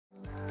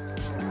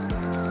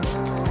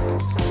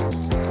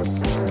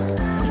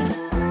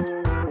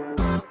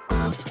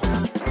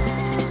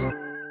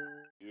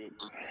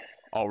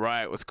All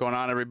right, what's going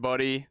on,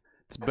 everybody?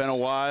 It's been a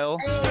while.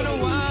 It's been a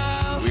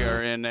while. We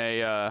are in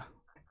a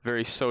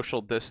very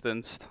social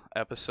distanced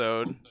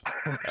episode.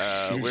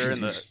 We're in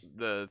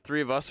the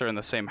three of us are in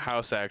the same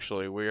house.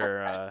 Actually,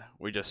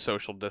 we just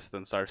social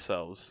distanced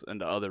ourselves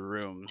into other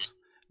rooms,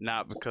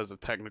 not because of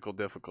technical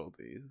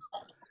difficulties.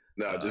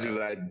 No, just because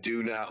I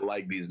do not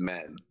like these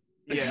men.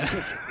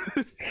 Yeah.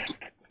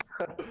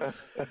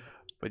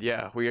 But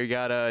yeah, we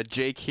got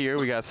Jake here.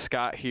 We got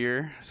Scott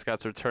here.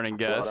 Scott's a returning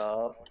guest. What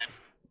up?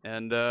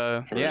 And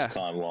First yeah,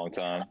 time, long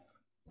time.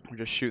 we're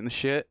just shooting the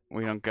shit.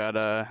 We don't got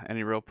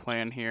any real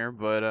plan here,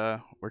 but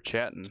we're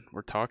chatting.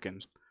 We're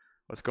talking.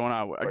 What's going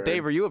on? Word.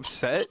 Dave, are you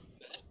upset?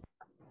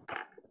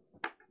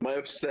 Am I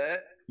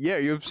upset? Yeah, are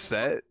you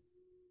upset?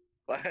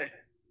 Why?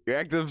 You're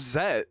acting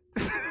upset.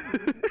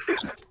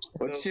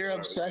 What's your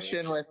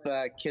obsession with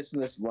kissing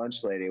this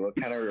lunch lady? What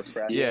kind of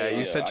refreshment? Yeah,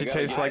 you said she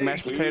tastes like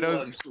mashed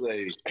potatoes.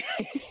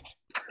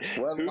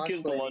 What Who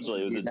kissed the lunch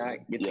lady? did Was you it, not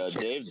get to yeah, kiss?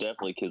 Dave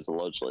definitely kissed the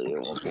lunch lady at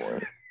one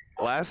point.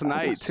 Last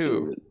night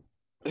too.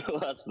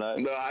 Last night.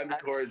 No, I'm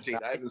quarantined.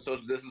 I've been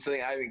social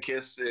distancing. I haven't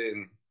kissed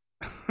in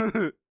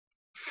Do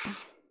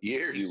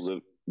years.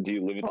 you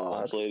live with the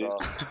lunch lady?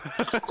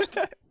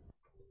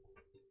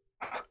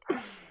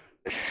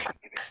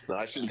 No,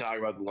 I shouldn't talk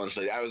about the lunch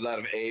lady. I was out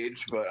of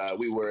age, but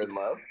we were in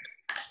love.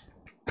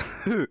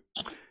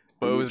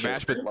 But it was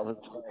mashed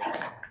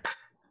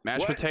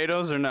What?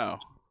 potatoes or no?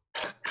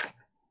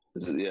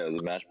 Yeah,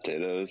 the mashed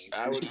potatoes.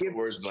 I would put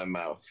words in my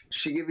mouth.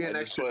 She give you an I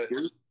just extra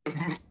put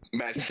scoop?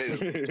 mashed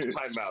potatoes in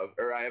my mouth.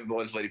 Or I have the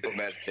lunch lady put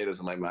mashed potatoes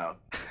in my mouth.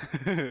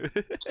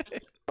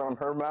 From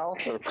her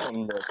mouth or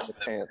from the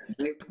pants?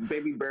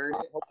 Baby bird.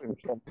 I'm hoping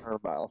from her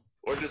mouth.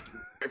 Or just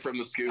right from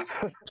the scoop.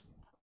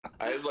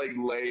 I just like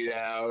lay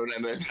down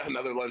and then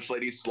another lunch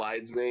lady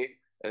slides me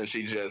and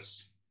she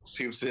just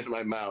scoops it in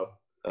my mouth.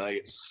 And I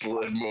get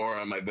slid more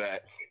on my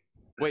back.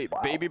 Wait,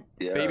 Wow. baby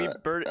Yeah,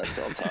 bird that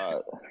sounds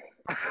hot.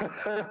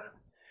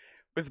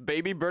 with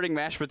baby birding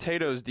mashed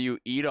potatoes, do you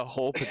eat a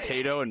whole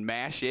potato and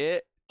mash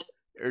it?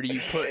 Or do you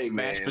put Hey,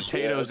 mashed man.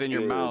 potatoes Yeah, in your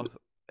dude. mouth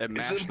and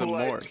It's mash them more?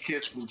 impolite to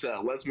kiss and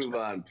tell. Let's move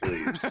on,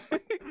 please.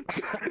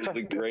 Does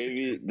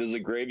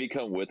the gravy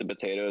come with the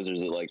potatoes, or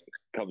does it like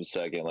come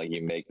second? Like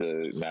you make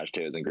the mashed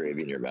potatoes and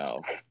gravy in your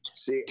mouth,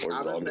 See, or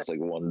is it all just like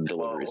one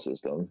delivery Oh.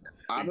 system?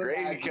 I'm The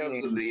gravy comes at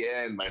imagining... the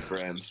end, my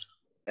friend.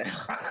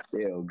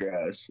 Ew,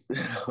 gross.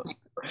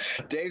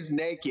 Dave's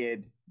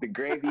naked. The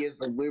gravy is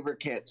the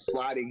lubricant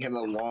sliding him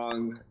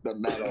along the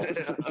metal.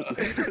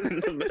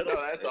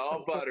 No, that's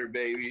all butter,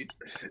 baby.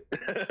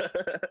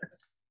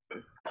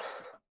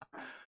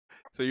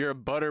 So you're a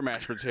butter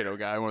mashed potato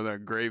guy more than a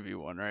gravy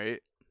one, right?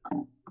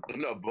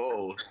 No,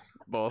 both.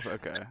 Both,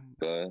 okay.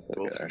 Both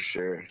Okay. for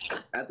sure.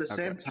 At the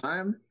same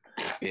time,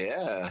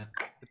 Yeah.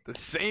 At the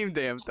same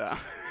damn time.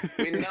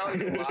 I mean, not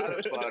like a lot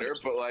of butter,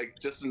 but like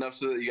just enough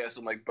so that you guys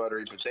don't like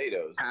buttery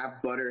potatoes.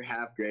 half butter,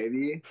 half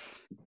gravy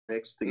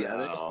mixed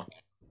together. No.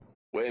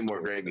 Way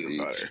more gravy than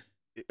butter.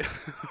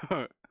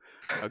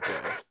 Okay.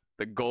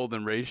 The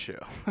golden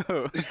ratio.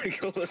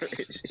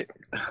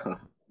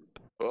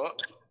 Oh,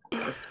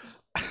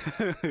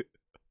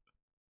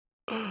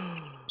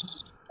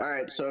 All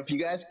right, so if you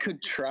guys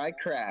could try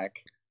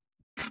crack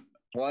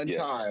one Yes.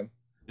 time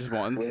Just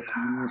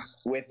once.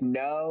 with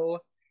no,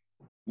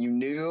 you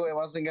knew it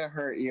wasn't gonna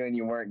hurt you and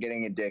you weren't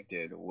getting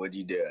addicted, would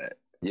you do it?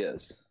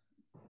 Yes.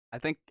 I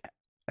think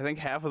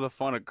half of the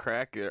fun of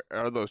crack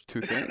are those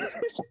two things.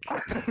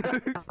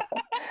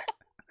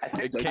 It I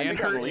can think I'm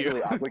hurt legally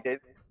you. obligated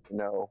to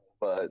no,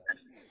 but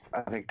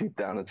I think deep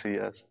down it's a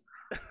yes.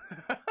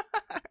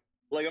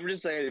 Like I'm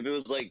just saying, if it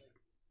was like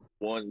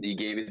one, you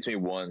gave it to me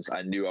once,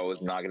 I knew I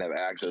was not gonna have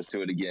access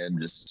to it again.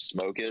 Just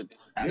smoke it.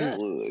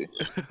 Absolutely.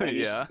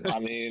 Yeah. I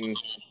mean,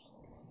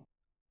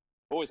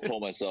 I always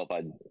told myself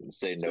I'd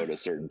say no to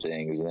certain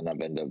things, and then I've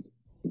ended up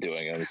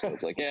doing them. So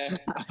it's like, yeah,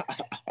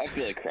 I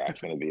feel like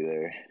crack's gonna be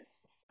there.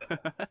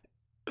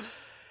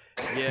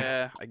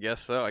 Yeah, I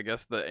guess so. I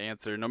guess the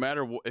answer, no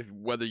matter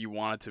whether you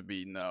want it to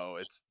be no,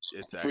 it's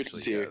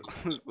actually here.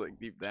 yes. It's like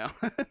deep down.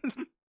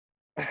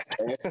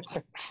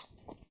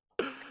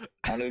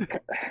 I don't,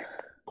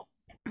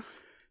 Do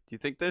you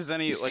think there's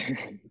any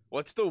like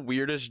what's the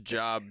weirdest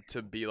job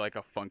to be like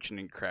a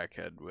functioning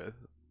crackhead with?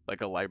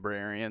 Like a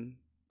librarian?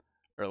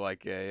 Or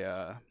like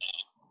a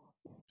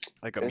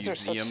Is there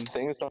museum? such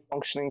thing as a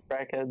functioning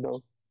crackhead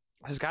though?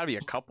 There's gotta be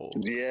a couple.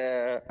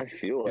 yeah, I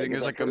feel like think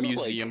there's, I've like, a heard of,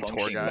 museum tour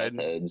functioning guide?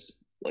 meth heads.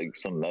 Like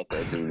some meth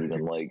heads have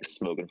been like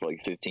smoking for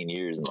like 15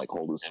 years and like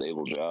hold a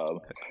stable job.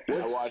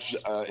 I watched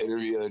an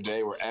interview the other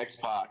day where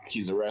X-Pac,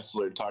 he's a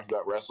wrestler, talked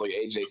about wrestling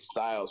AJ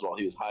Styles while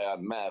he was high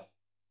on meth.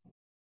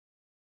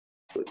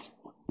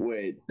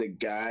 Wait, the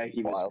guy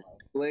he was Wow.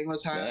 wrestling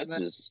was high on That that?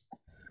 just,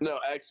 No,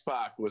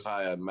 X-Pac was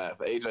high on meth.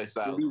 AJ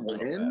Styles. Did he was on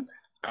win?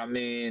 I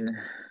mean,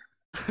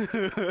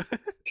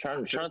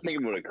 trying to think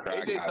of what a meth.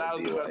 crack. AJ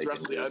Styles would is be about to like.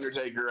 wrestle the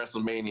Undertaker at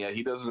WrestleMania.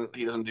 He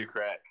doesn't do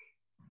crack.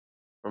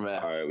 For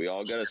meth. All right, we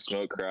all gotta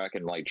smoke crack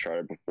and like try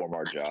to perform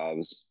our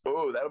jobs.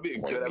 Oh, that'll be a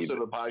Like, good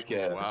episode of the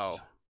podcast. Wow.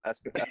 That's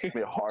gonna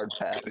be a hard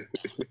pass.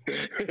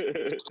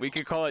 We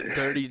could call it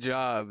dirty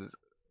jobs.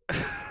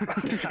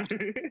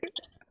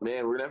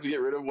 Man, we're gonna have to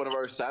get rid of one of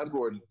our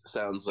soundboard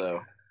sounds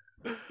though,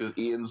 because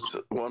Ian's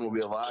one will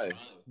be alive.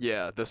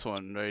 Yeah, this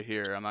one right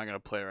here. I'm not gonna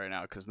play it right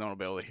now because no one will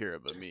be able to hear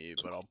it but me.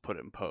 But I'll put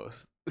it in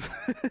post.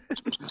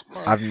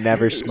 I've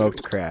never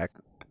smoked crack.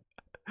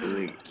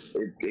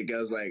 It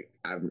goes like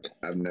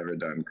I've never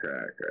done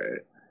crack, right?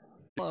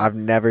 I've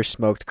never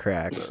smoked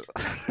crack.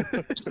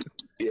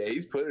 Yeah,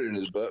 he's put it in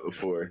his butt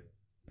before.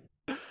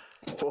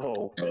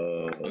 Whoa.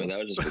 I mean, that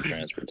was just for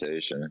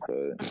transportation.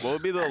 But What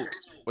would be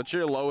what's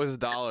your lowest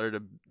dollar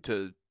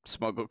to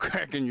smuggle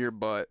crack in your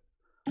butt?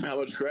 How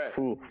much crack?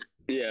 Ooh.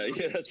 yeah,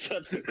 that's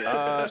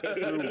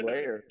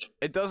Where?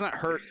 It doesn't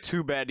hurt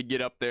too bad to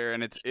get up there,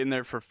 and it's in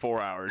there for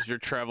 4 hours. You're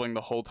traveling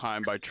the whole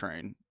time by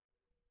train.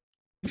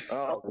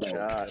 Oh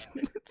god.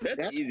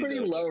 That's easy. pretty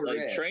Though. low Like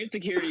risk. train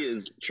security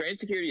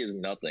is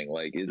nothing.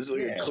 Like This it's is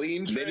like a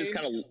clean they train. just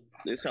kind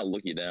of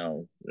look you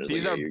down. They're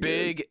These like, are "Yeah, you're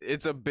good." big.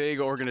 It's a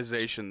big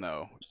organization,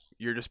 though.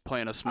 You're just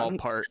playing a small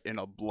part in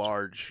a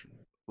large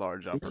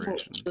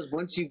operation. Because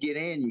once you get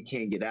in, you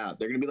can't get out.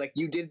 They're gonna be like,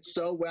 "You did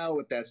so well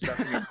with that stuff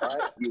in your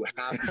butt. You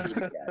have to do it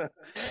again."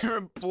 You're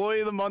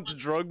employee of the month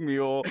drug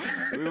mule.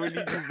 We would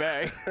need you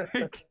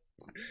back.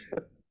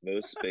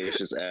 Most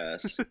spacious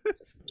ass.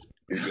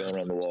 You're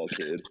going on the wall,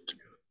 kid.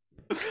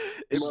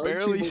 It Most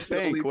barely people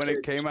stank totally when it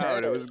fit came out.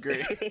 It better. was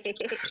great.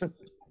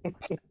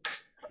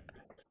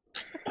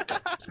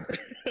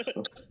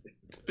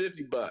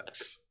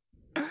 $50.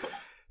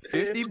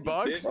 50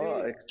 bucks?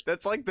 Fuck.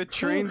 That's like the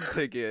train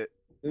ticket.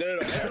 No.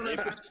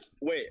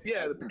 Wait.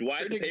 Yeah, Do I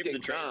have to pay for the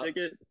train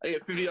ticket? I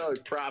get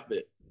 $50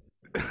 profit.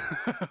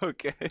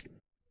 Okay.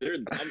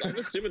 I'm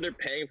assuming they're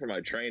paying for my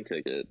train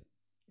ticket.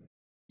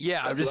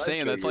 Yeah, I'm That's just what I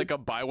saying that's figured. like a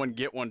buy one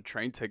get one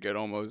train ticket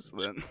almost.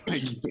 Then.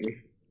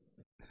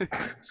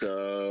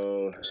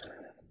 So,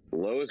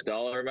 lowest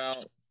dollar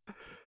amount. I'm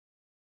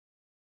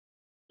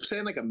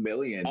saying like $1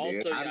 million, dude.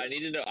 Also, yeah, I need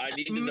to know.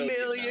 the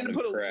Million, amount of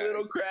put a crack.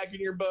 little crack in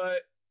your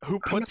butt. Who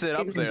puts it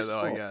up kidding there though?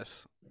 I you.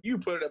 guess. You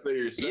put it up there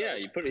yourself. Yeah,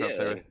 you put it. Up Yeah.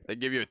 there. They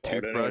give you a Oh, I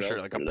don't know toothbrush what or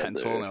else like a put it up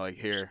pencil, there. and they're like,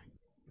 "Here,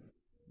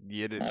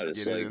 get it, I get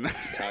just, it like, in there."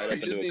 tie it You up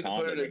just into need a to put it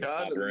condom in a and pop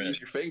condom her and in. use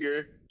your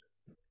finger.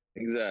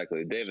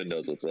 Exactly. David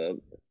knows what's up.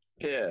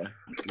 Yeah.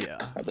 Yeah.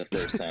 Not the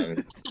first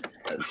time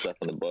had stuff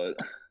in the butt.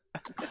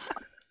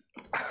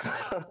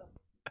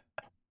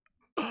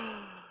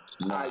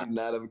 I do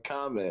not have a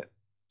comment.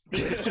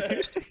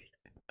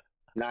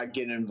 Not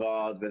getting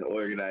involved with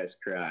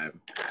organized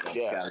crime. It's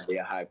Yeah. gotta be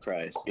a high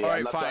price. Yeah, Alright,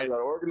 I'm not fine. talking about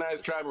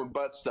organized crime or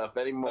butt stuff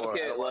anymore.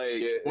 Okay, I don't want to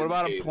like, get What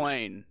about a engaged.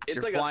 plane? It's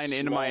You're like flying a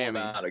into small Miami.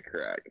 amount of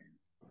crack.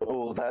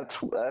 Oh,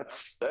 that's Way no.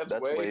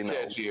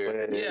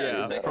 sketchier. Yeah, Yeah,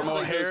 it's from like those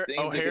O'Hare- things that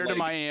O'Hare can, to like,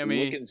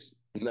 Miami. look and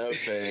No,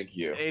 thank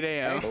you. 8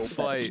 a.m. No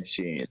flight.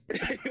 machine.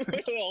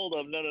 Hold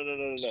up, no.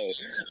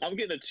 I'm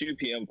getting a 2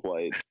 p.m.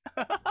 flight.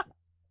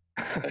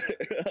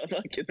 I'm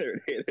not getting there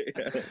at 8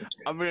 a.m.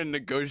 I'm gonna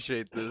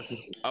negotiate this.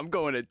 I'm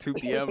going at 2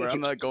 p.m. or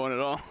I'm not going at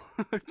all.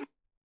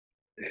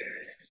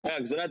 Yeah,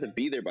 because I have to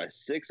be there by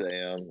 6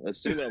 a.m.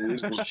 Assuming I'm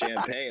losing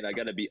champagne, I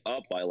got to be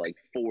up by like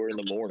 4 in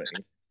the morning.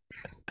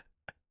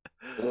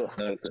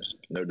 Ugh,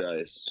 no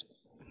dice.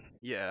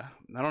 Yeah,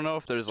 I don't know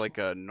if there's like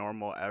a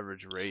normal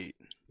average rate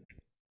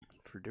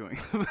for doing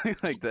something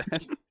like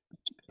that.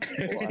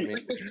 Well, I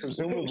mean,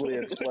 presumably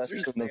it's less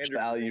than the Standard.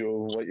 value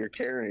of what you're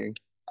carrying.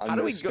 How I'm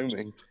do we go-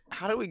 assuming.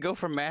 How do we go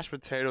from mashed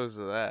potatoes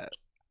to that?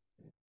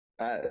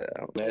 I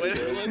don't know. Wait,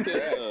 They're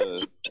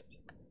like,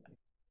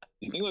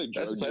 you think like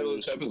That's drug the title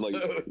of dealers this should,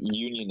 like episode.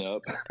 union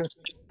up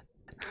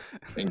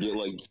and get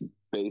like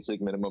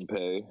basic minimum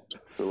pay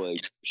for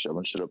like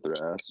shoving shit up their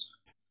ass?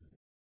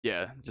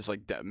 Yeah, just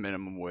like that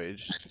minimum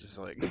wage. Just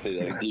like If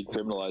they like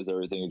decriminalize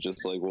everything, it's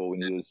just like, well, we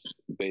need this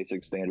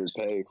basic standard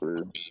pay for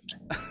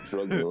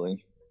drug dealing.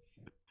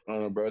 I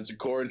don't know, bro. It's a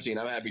quarantine.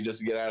 I'm happy just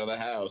to get out of the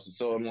house. If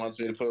someone wants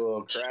me to put a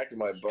little crack in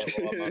my butt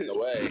while I'm on the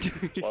way,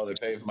 while they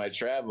pay for my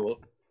travel,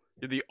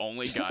 You're the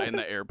only guy in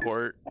the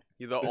airport.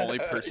 You're the only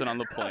person on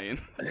the plane.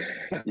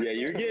 Yeah,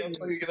 you're getting Sounds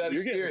like you get that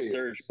you're getting experience.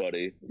 searched,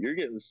 buddy. You're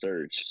getting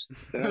searched.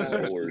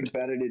 Nothing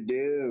better to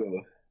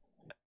do.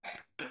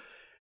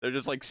 They're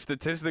just like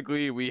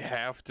statistically, we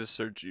have to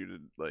search you to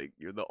like.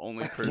 You're the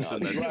only person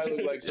you that's probably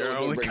look like your someone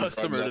who only brings drugs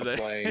customer on a today.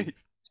 plane.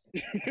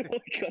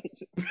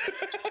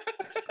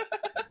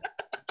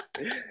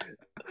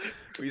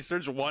 We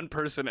search one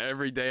person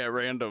every day at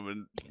random,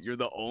 and you're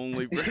the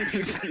only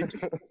person.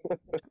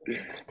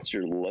 It's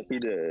your lucky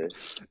day.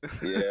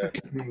 Yeah.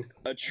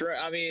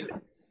 I mean,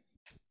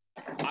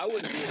 I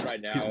wouldn't do it right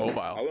now. He's mobile.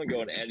 I wouldn't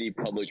go on any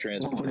public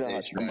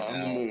transportation right on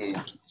the now.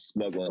 move.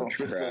 Smuggling Oh,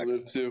 Chris, crack. I'll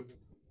move too.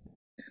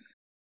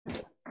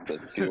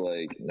 But I feel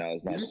like now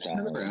is not You the just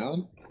turn time.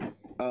 around?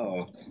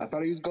 Oh, I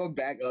thought he was going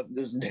back up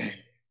this day.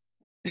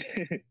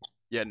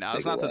 Yeah, now's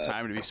Take a not the lap.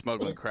 time to be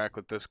smuggling crack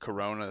with this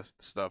Corona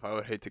stuff. I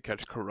would hate to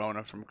catch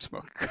Corona from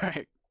smoking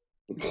crack.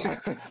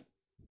 It's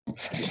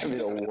gonna be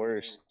the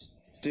worst.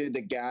 Dude,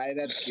 the guy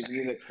that's giving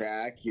you the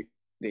crack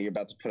that you're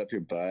about to put up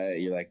your butt,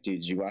 you're like,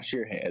 dude, did you wash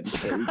your hands?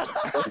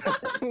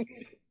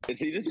 Is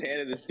he just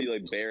handed this to you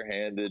like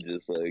barehanded,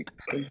 just like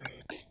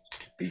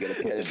you gotta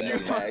put the No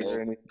bag bag in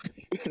or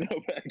anything. no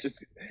bag,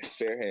 just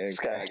bare hand.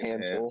 Just got a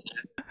handful.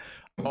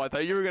 Oh, I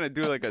thought you were gonna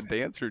do like a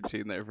dance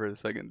routine there for a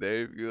second,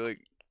 Dave. You like.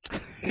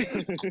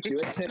 Do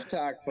a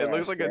TikTok for It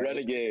looks us, like a bro.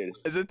 Renegade.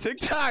 Is it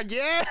TikTok?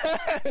 Yes.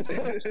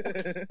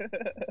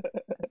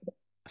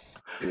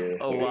 Yeah.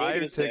 A Are we making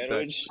live a TikTok.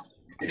 sandwich?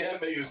 Yeah,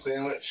 make a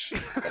sandwich.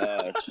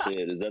 Oh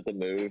shit! Is that the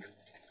move?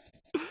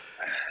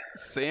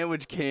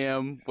 Sandwich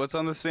cam. What's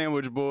on the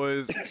sandwich,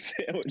 boys?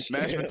 Sandwich.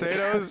 Mashed cam.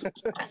 potatoes.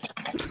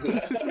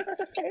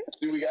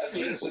 Dude, we got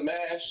some instant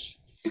mash.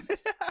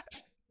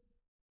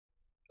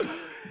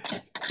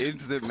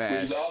 Instant There's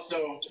mash.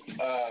 also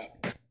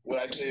what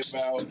I say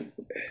about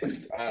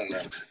I don't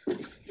know.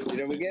 Dude,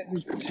 are we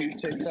getting 2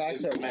 TikToks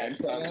Instant at mash once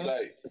it's on right now?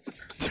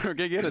 site. We're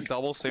gonna get a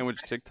double sandwich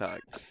TikTok.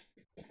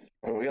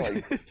 Oh, we got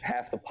like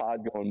half the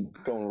pod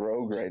going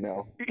rogue right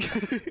now.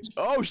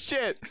 Oh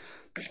shit!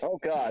 Oh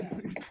God.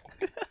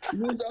 He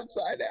was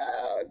upside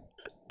down.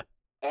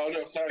 Oh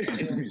no, sorry, the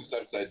camera's just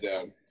upside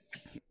down.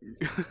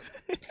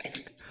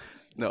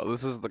 No,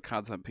 this is the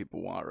content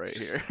people want right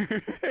here.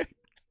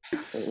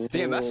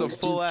 Damn, that's a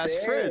full ass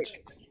fridge.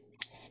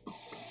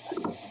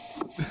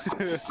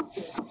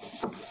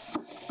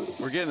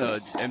 We're getting a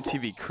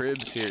MTV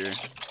Cribs here.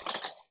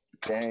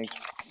 Dang.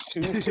 2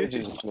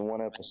 fridges in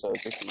one episode.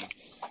 This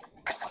is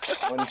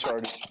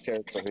uncharted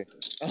territory.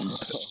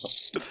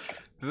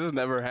 This has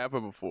never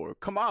happened before.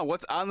 Come on,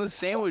 what's on the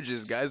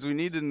sandwiches, guys? We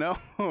need to know.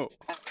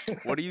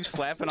 What are you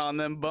slapping on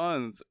them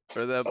buns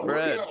or that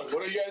bread?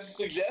 What are you guys'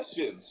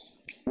 suggestions?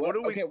 What,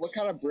 do we- okay, what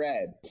kind of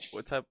bread?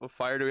 What type of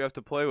fire do we have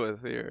to play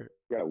with here?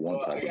 Got one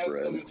Well, I type got of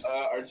bread. some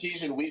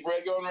artesian wheat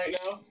bread going right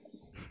now.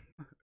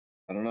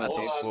 I don't know. That's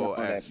Take a some full of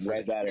that ass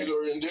bread batter. Here's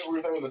what we're gonna do.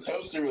 We're gonna put the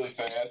toaster really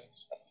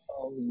fast.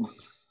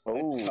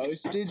 Oh,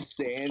 Toasted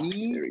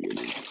Sammy? There we go.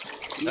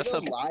 That's a-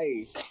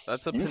 life.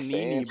 That's a You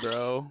panini, fancy.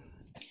 bro.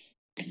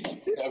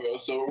 Yeah, bro.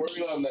 So we're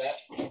working on that.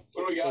 What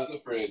do we got in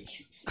the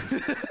fridge?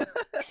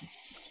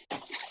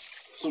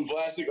 Some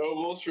plastic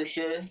ovals for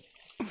sure.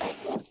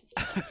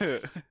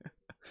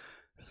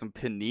 Some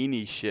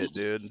panini shit,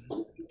 dude.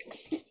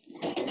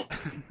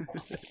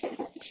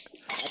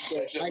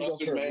 Ketchup, I go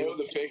mustard, for mayo,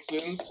 the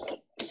fixins.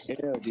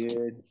 Ew,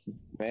 dude.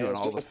 Man, Doing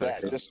all the just that.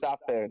 fixing. Just stop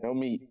there. No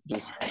meat.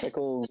 Just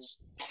pickles,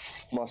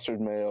 mustard,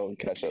 mayo, and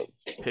ketchup.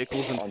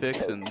 Pickles and On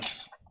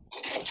fixins.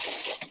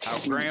 How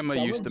grandma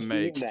used to someone's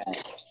make. eating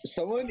that.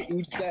 Someone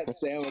eats that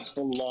sandwich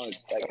for lunch.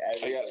 Like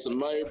I got some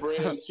Meyer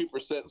brand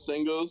 2%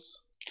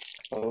 singles.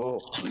 Oh,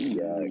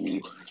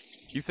 Yuck.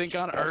 You think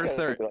on that's Earth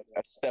gotta or be like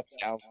a step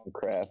down from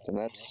craft, and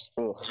that's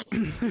ugh.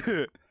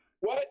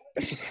 What?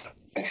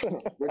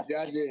 we're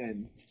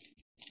judging.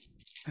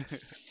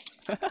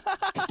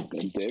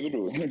 And David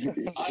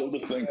would still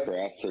defend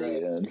craft to the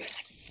end.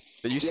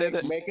 Did you say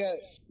Jake, that?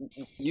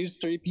 use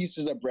 3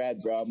 pieces of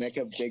bread, bro. Make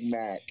a Big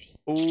Mac.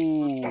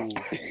 Ooh,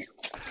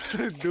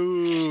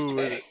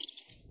 dude.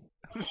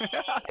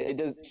 Hey,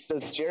 does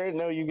Jared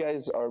know you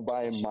guys are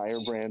buying Meyer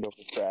brand over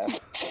craft?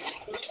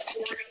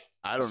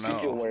 I don't Is he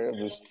know. aware of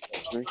this?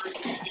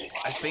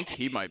 I think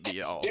he might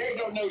be all. Derek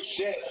don't know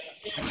shit.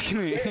 he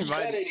Derek's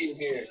might. fat idiot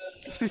here.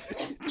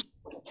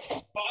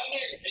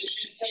 And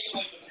she's taking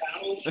like the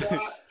paddle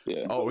shot.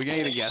 Yeah. Oh, we gonna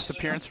get a guest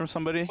appearance from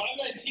somebody?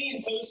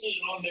 519 posted it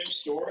on their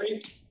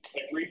story,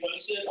 like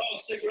reposted it. Oh,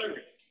 sick, whatever.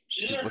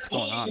 She's in her What's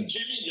going on?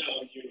 Jimmy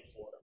Jones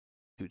uniform.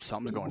 Dude,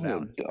 something's going You're a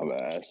down.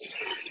 dumbass.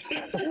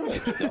 You're a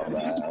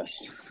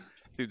dumbass.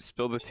 Dude,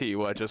 spill the tea.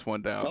 What just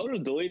went Tell down? her to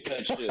delete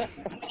that shit.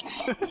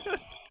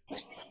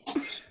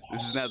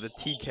 This is now the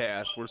tea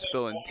cast. We're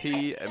spilling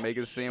tea and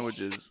making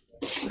sandwiches.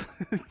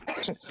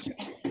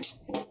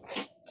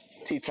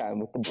 Tea time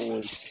with the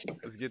boys.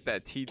 Let's get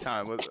that tea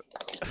time. Hold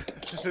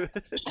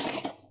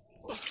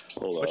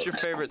What's up. your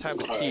favorite type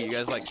of tea? You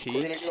guys like We're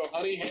tea? gonna go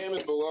honey ham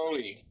and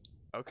bologna.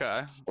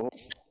 Okay.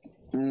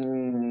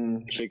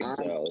 Chicken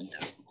salad.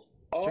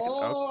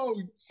 Oh,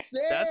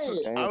 shit! That's.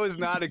 I was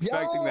not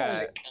expecting Yo!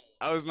 that.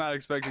 I was not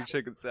expecting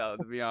chicken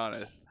salad, to be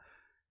honest.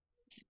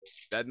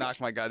 That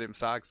knocked my goddamn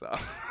socks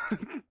off.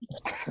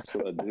 That's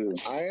what I do.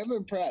 I am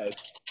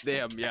impressed.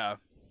 Damn, yeah.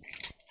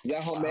 Is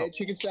that homemade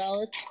chicken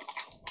salad?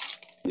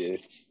 Yeah.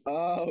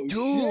 Oh,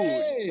 Dude.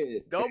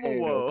 shit! Double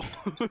whoa.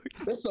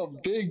 That's some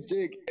big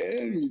dick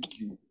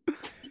energy.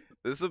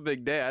 This is a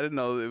big day. I didn't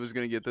know it was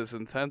gonna get this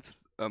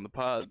intense on the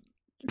pod.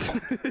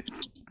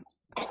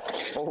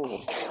 Oh,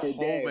 Hey,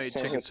 Dave, Homemade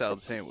chicken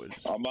salad sandwich.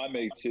 I might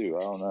make 2.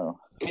 I don't know.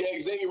 Yeah,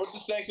 Xavier, what's the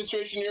snack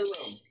situation in your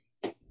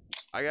room?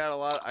 I got a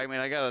lot. I mean,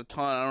 I got a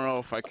ton. I don't know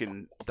if I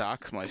can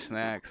dox my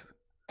snacks.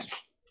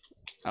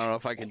 I don't know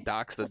if I can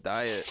dox the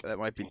diet. That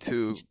might be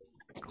too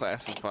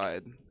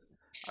classified.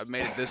 I've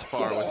made it this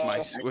far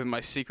with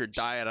my secret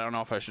diet. I don't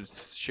know if I should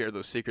share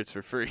those secrets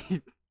for free.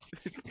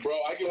 Bro,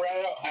 I can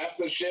rat out half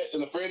the shit in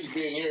the fridge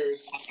being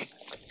yours.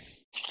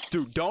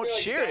 Dude, don't I feel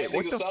like share Dad it.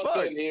 What thinks the of salsa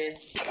fuck? in here.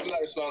 I'm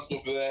not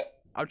responsible for that.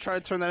 I'm trying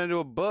to turn that into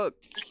a book.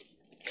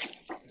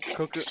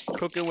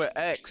 Cooking with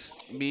X.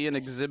 Me an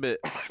exhibit.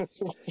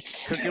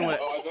 Cooking with.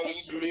 Oh, I thought it was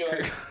just gonna be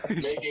like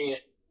making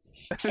it.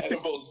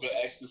 Edibles, but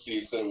ecstasy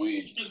instead of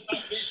weed.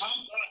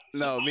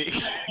 No, me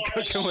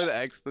cooking with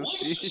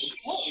ecstasy.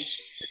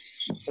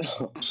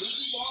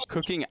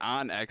 Cooking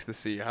on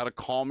ecstasy. How to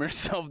calm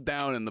yourself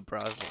down in the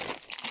process.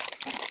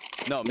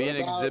 No, me and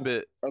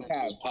Exhibit.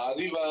 Okay,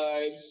 Posy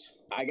vibes.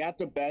 I got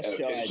the best And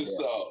show pinch idea. of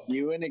salt.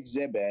 You and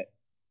Exhibit,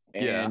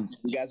 and Yeah.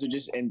 you guys are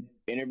just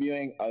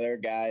interviewing other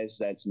guys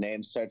that's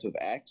name starts with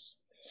X,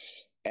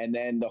 and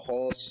then the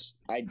whole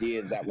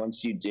idea is that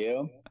once you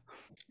do,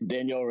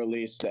 then you'll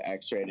release the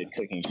X-rated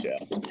cooking show.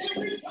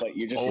 But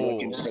you're just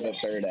looking for the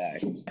third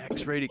act.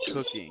 X-rated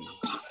cooking.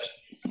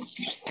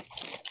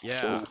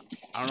 Yeah.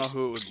 I don't know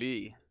who it would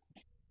be.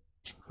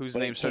 Whose But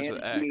name it starts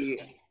with can't X?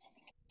 be-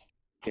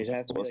 It'd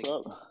have to be What's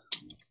like, up?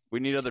 We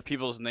need other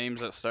people's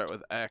names that start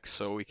with X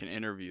so we can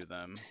interview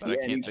them. But yeah,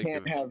 I you can't think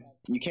can't of. have.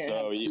 You can't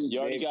So have. you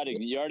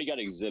already got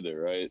Exhibit,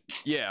 right?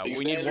 Yeah, we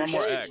need Xander one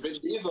more Cage, X. Vin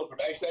Diesel from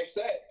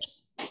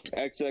XXX.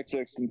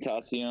 XXX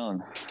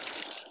Tentacion.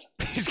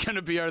 He's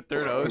gonna be our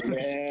third host.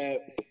 Yeah,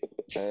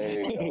 There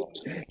you go.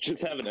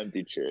 Just have an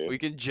empty chair. We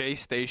can J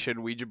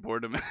Station Ouija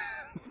board him.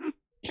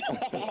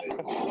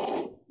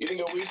 You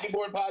think a Ouija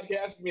board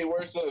podcast can be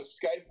worse than a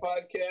Skype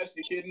podcast?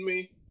 You kidding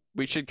me?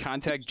 We should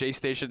contact J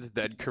Station's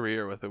dead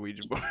career with a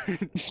Ouija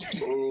board.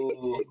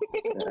 Ooh.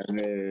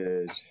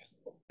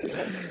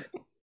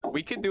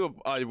 We could do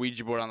a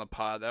Ouija board on the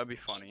pod. That would be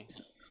funny.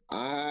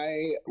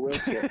 I will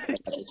skip that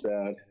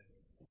episode.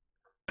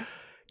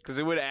 Because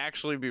it would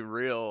actually be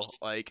real,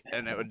 like,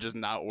 and it would just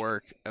not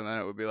work. And then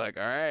it would be like,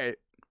 all right.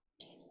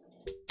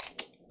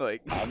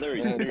 Like, I've never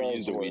Yeah, it does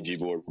used a work. Ouija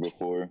board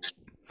before.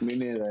 Me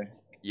neither.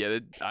 yeah,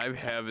 I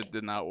have it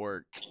did not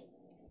work.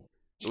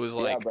 It was Yeah,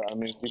 like, but I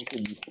mean,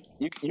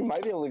 you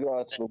might be able to go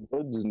out to the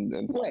woods and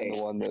find Wait.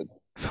 the one that.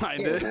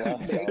 find Yeah,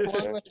 it. Take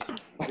one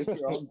with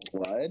your own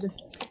blood.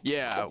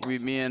 Yeah,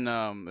 me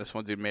and this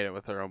one dude made it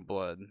with our own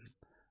blood,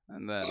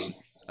 and then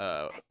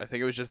I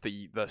think it was just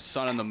the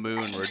sun and the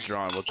moon were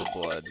drawn with the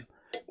blood,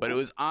 but it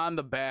was on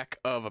the back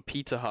of a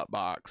Pizza Hut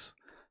box,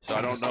 so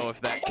I don't know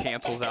if that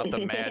cancels out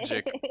the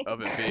magic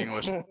of it being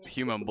with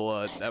human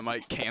blood. That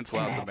might cancel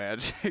out the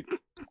magic.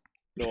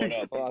 Going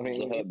out Well, I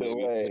mean,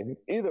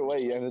 either way,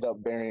 you ended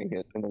up burying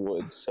it in the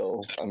woods.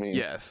 So, I mean,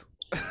 Yes,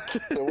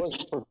 there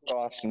was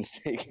precautions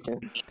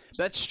taken.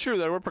 that's true.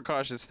 There were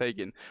precautions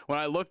taken. When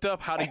I looked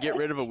up how to get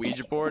rid of a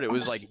Ouija board, it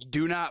was like,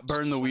 do not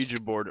burn the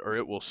Ouija board or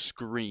it will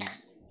scream.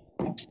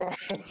 I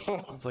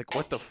was like,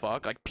 what the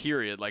fuck? Like,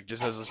 period. Like,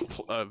 just as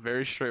a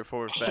very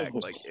straightforward fact.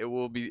 Like, it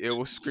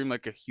will scream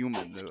like a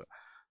human. Dude.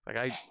 Like,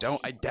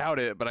 I doubt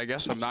it, but I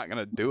guess I'm not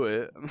gonna do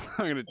it. I'm not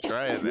gonna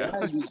try it now.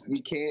 Yeah,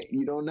 you can't.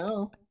 You don't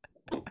know.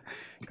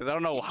 Because I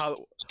don't know how.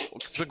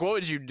 Cause, like, what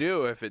would you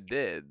do if it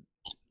did?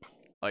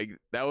 Like,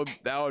 that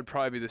would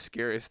probably be the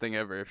scariest thing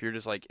ever. If you're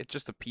just like, it's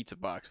just a pizza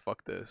box.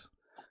 Fuck this.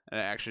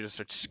 And it actually just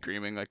starts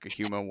screaming like a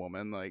human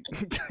woman. Like,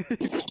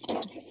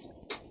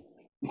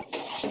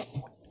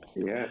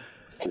 Yeah.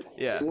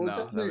 yeah, Well, no, it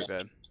that'd be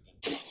bad.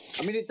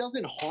 I mean, it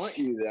doesn't haunt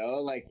you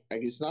though. Like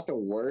it's not the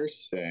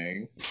worst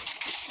thing.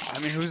 I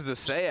mean, who's to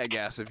say? I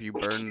guess if you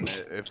burn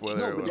it, if whether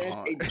No, it but would then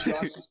haunt. it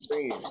just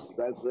screams.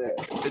 That's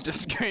it. It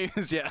just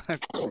screams, yeah.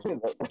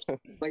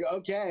 Like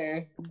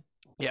okay.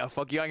 Yeah,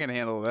 fuck you, I can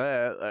handle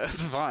that.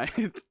 That's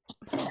fine.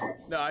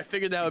 No, I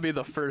figured that would be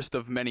the first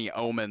of many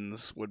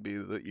omens. Would be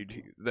that you'd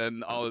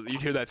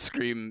hear that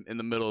scream in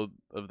the middle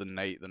of the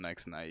night the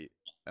next night,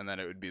 and then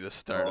it would be the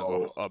start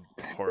of a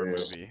horror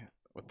movie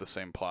with the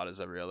same plot as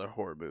every other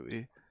horror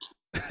movie.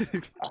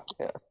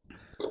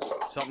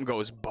 Something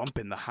goes bump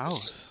in the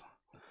house.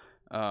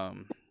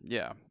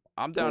 Yeah,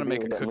 I'm down to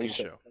make a cooking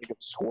show.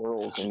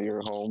 Squirrels into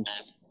your home.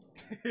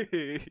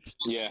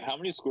 Yeah, how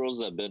many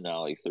squirrels have been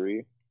now? Like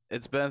 3?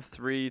 It's been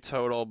 3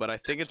 total, but I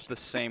think it's the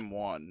same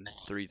one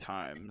 3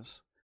 times.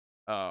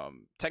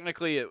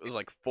 Technically it was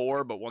like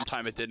 4, but one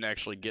time it didn't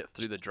actually get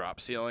through the drop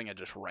ceiling. It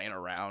just ran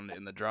around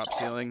in the drop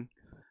ceiling.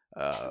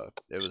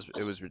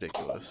 It was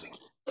ridiculous.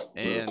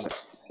 And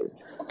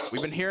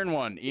we've been hearing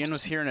one. Ian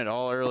was hearing it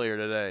all earlier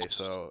today,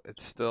 so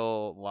it's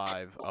still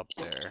live up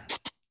there.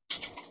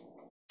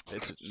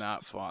 It's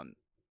not fun.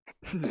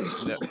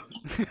 No.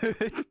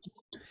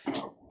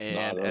 And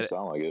No, it doesn't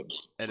sound like it.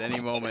 at any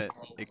moment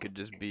it could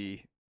just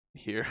be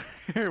here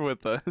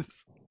with us.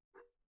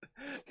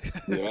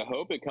 Yeah, I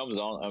hope it comes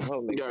on. I'm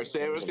hoping. We got our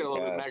sandwich, got a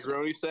little bit of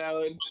macaroni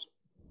salad.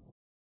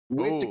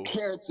 With the Ooh.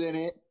 carrots in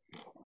it.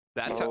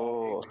 That's how,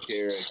 Oh,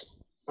 Carrots.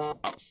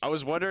 I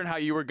was wondering how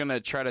you were gonna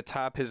try to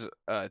top his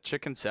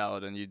chicken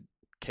salad, and you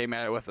came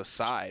at it with a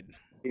side.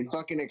 You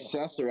fucking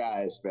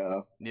accessorize,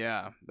 bro.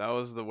 Yeah, that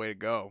was the way to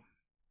go.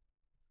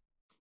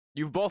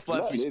 You've both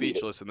left Not me an idiot.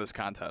 speechless in this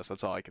contest.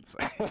 That's all I can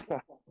say.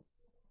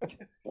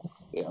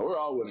 Yeah, we're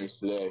all winners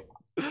today.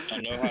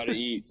 I know how to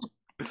eat.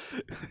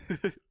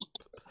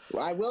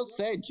 Well, I will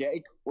say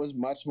Jake was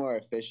much more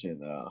efficient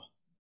though.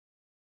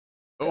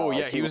 Oh like,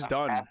 yeah, he was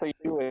done. After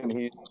you, and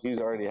he's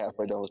already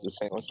halfway done with the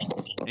sandwich.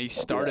 And he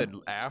started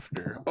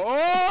after.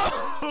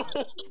 Oh!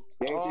 Jake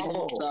didn't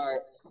Oh.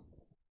 start.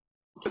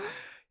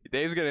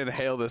 Dave's gonna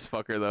inhale this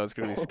fucker though. It's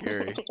gonna be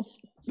scary.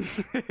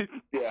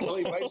 Yeah, how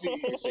many bites do you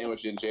eat your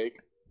sandwich in, Jake?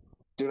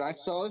 Dude, I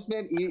saw this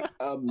man eat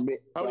How many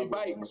double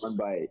bites? One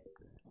bite.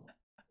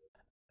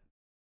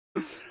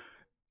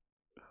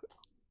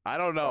 I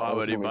don't know how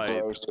That's many gonna be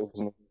bites. gross,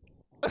 isn't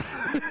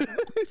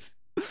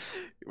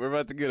We're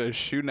about to get a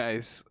shoe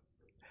nice.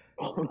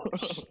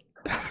 it?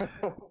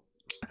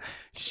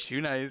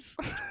 Shoe nice.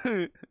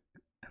 Shoe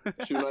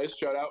nice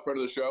shout out friend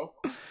of the show.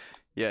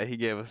 Yeah, he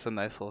gave us a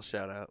nice little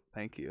shout out.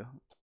 Thank you.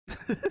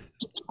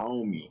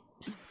 Homie.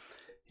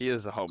 He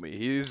is a homie.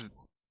 He's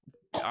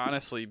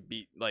honestly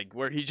like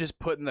where he just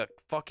putting the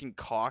fucking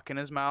caulk in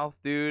his mouth,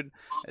 dude.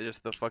 And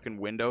just the fucking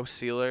window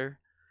sealer.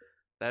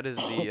 That is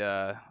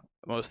the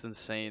most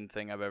insane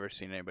thing I've ever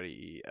seen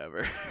anybody eat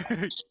ever.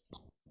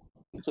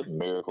 It's a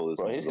miracle this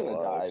Bro, man's he's gonna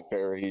alive. die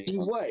very He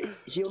what?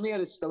 He only had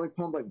his stomach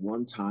pump like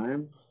one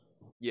time?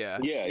 Yeah.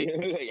 Yeah,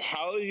 like,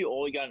 how have you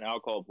only gotten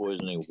alcohol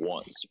poisoning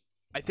once?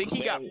 I think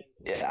he got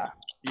Yeah.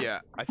 yeah.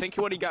 I think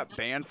what he got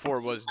banned for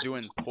was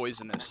doing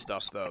poisonous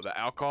stuff though. The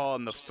alcohol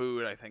and the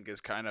food I think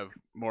is kind of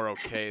more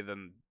okay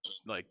than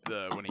like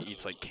the when he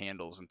eats like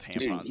candles and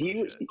Dude, tampons.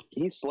 and shit.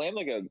 he slammed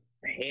like a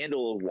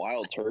handle of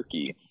wild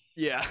turkey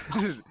Yeah.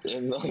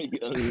 in like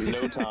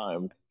no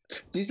time.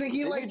 Do you think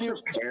he like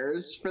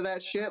prepares for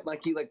that shit?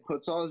 Like he like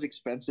puts all his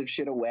expensive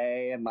shit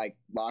away and like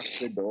locks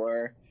the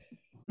door?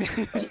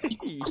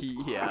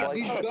 Yeah. 'Cause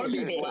he's gonna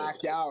be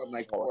blacked out in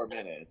like 4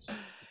 minutes.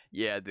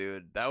 Yeah,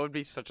 dude. That would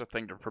be such a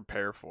thing to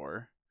prepare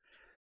for.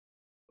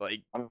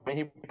 Like I mean,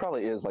 he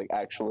probably is like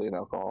actually an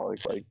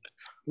alcoholic. Like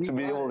to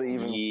be able to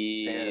even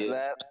stand Yeah.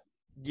 that.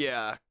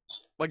 yeah.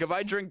 Like if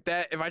I drink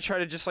that, if I try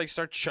to just like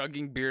start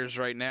chugging beers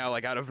right now,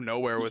 like out of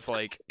nowhere with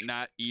like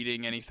not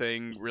eating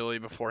anything really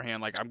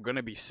beforehand, like I'm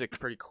gonna be sick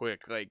pretty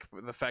quick. Like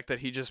the fact that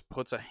he just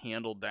puts a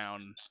handle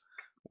down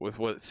with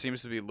what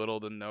seems to be little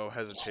to no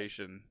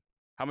hesitation.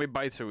 How many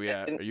bites are we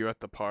at? Are you at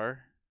the par?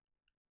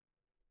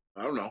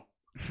 I don't know.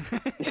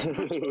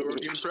 We're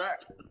keeping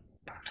track.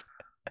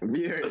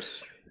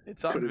 Viewers.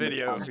 It's on Put it in the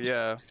video, comments.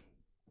 yeah.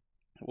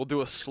 We'll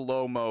do a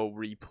slow-mo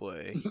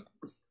replay.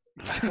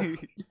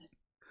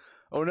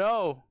 Oh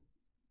no!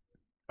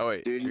 Oh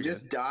wait. Dude, you you're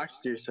just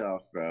doxed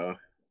yourself, bro.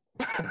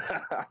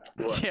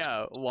 good.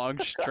 Yeah, long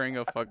string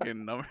of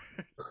fucking numbers.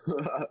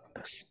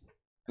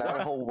 Now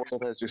the whole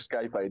world has your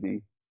Skype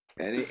ID.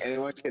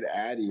 Anyone could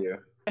add you.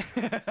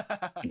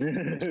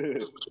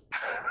 This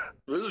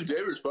is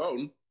David's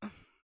phone.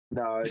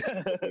 No,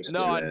 it's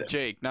No, I'm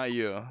Jake, not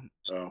you.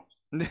 Oh.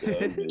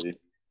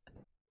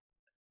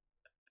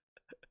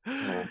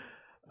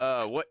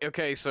 What?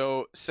 Okay,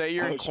 so say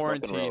you're in Ouch, fucking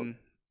road. quarantine.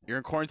 You're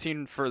in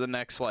quarantine for the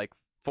next like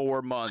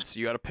 4 months.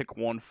 You got to pick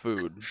one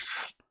food.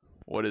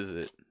 What is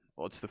it?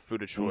 What's the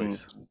food of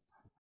choice?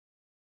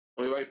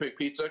 If I pick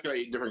pizza, can I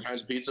eat different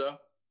kinds of pizza?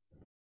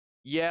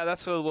 Yeah,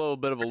 that's a little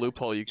bit of a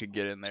loophole you could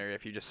get in there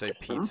if you just say I'm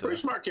a pizza. pretty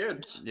smart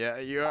kid. Yeah,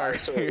 you are.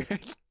 Alright, so-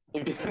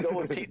 If you go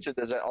with pizza,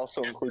 does that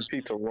also include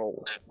pizza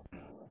rolls?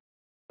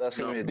 That's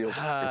gonna be a deal.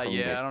 breaker for me.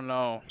 Yeah, I don't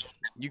know.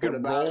 You What could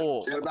about,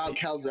 roll. what about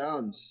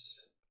calzones?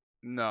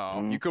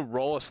 No, you could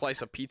roll a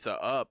slice of pizza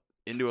up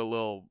into a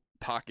little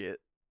pocket.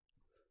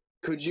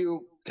 Could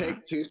you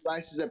take 2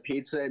 slices of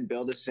pizza and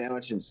build a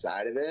sandwich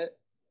inside of it?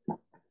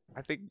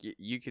 I think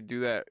you could do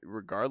that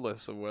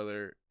regardless of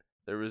whether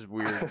there was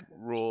weird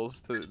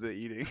rules to the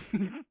eating.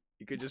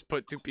 You could just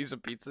put 2 pieces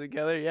of pizza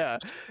together. Yeah.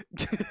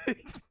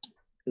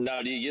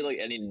 Now, do you get like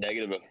any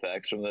negative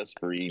effects from this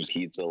for eating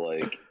pizza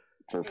like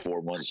for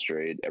 4 months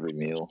straight every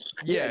meal?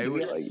 Yeah, it do we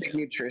would. have to take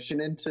nutrition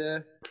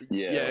into?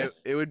 Yeah. Yeah,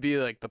 it would be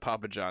like the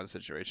Papa John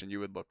situation. You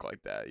would look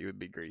like that. You would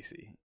be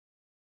greasy.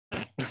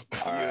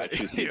 All right, I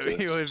choose pizza.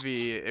 It would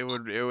be.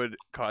 It would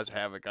cause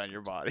havoc on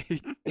your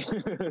body.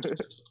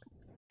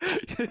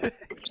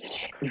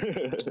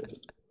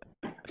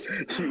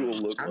 You will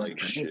look like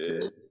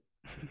shit.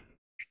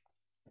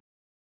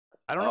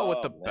 I don't know what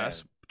Oh, the man.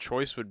 best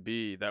choice would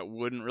be that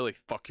wouldn't really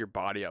fuck your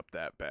body up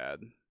that bad.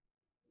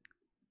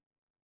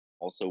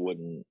 Also,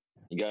 wouldn't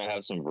you gotta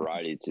have some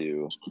variety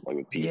too, like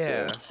with pizza?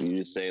 Yeah. So you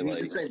just say You like,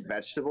 just say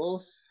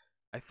vegetables?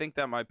 I think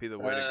that might be the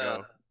way to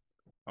go.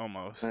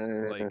 Almost. Like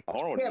I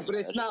don't know. Yeah, but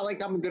it's not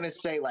like I'm gonna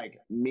say like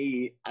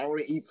meat. I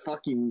want to eat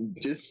fucking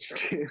just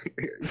straight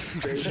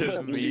Just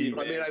up meat.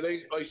 I mean, I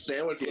think like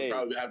sandwich would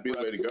probably have to be the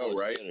way to go,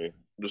 right?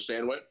 The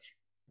sandwich.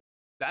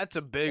 that's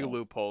a big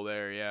loophole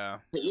there. Yeah.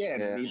 Yeah,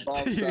 Yeah.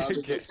 meatball sub is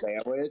a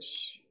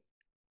sandwich.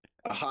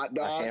 A hot A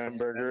dog.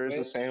 hamburger is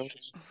a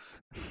sandwich.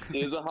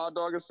 Is a hot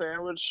dog a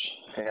sandwich?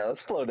 Yeah,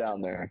 let's slow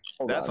down there.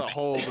 Hold That's on. a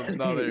whole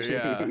another.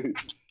 Yeah.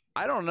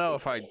 I don't know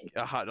if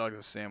a hot dog's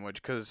a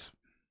sandwich because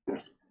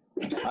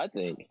I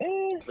think.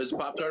 Is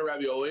Pop-Tart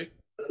ravioli?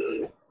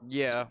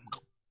 yeah,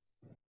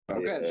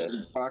 Okay, Yeah.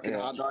 fucking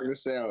Yeah. hot dog is a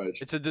sandwich.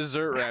 it's a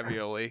dessert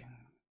ravioli.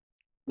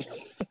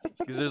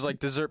 Because there's like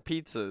dessert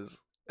pizzas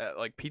at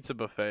like pizza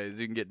buffets.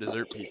 You can get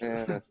dessert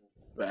pizza.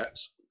 Yeah.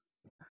 Facts.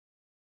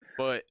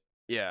 But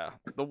yeah,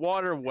 the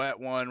water wet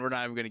one, we're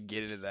not even gonna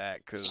get into that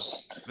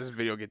because this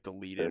video get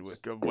deleted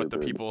That's with what the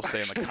stupid. people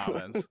say in the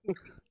comments.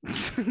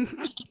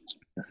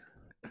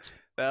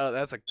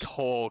 That's a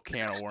whole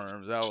can of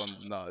worms. That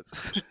one's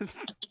nuts.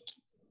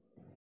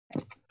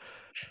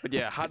 But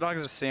yeah, hot dog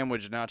is a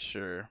sandwich. Not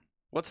sure.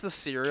 What's the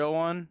cereal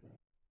one?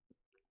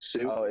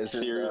 Soup. Oh, is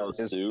Cereal is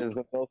soup.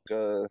 the milk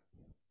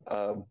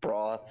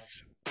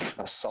broth,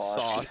 a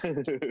sauce, Sauce. or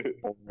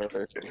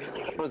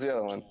what was the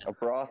other one? A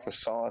broth, a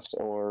sauce,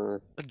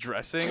 or A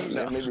dressing?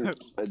 No. maybe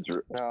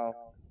no.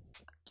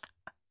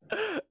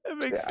 It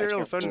makes Yeah, I cereal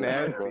can't so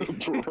remember.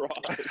 nasty.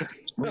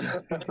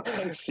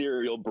 Broth.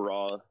 Cereal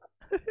broth.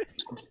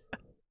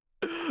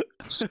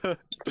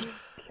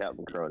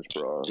 Captain Crunch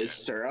broth. Is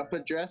syrup a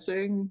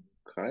dressing?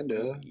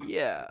 Kinda.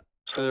 Yeah.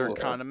 Or Cool.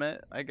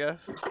 condiment, I guess.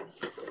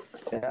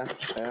 Yeah.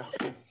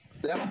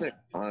 Definitely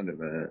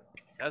condiment.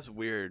 That's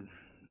weird.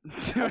 I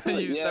feel like,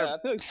 You yeah, start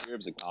I feel like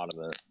syrup's a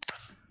condiment.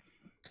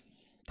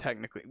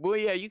 technically. Well,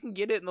 yeah, you can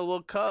get it in the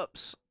little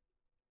cups.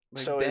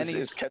 Like So Benny's.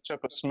 is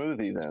ketchup a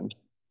smoothie then?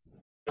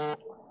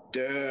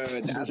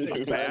 Dude, that's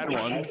a Bad good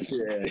one.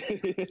 question.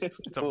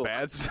 It's a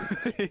bad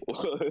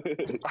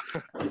smoothie.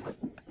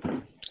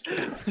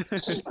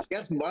 I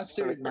guess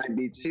mustard might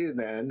be too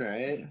then,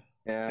 right?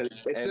 Yeah.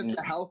 'Cause it's just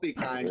a healthy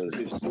kind. 'Cause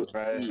it's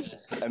Right.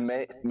 seeds. And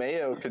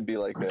mayo could be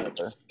like a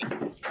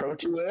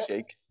protein What?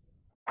 shake.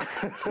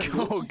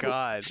 Oh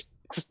God,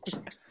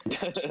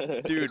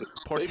 dude, They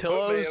put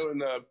Portillo's. mayo in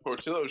the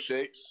Portillo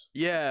shakes.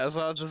 Yeah, that's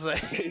what I was to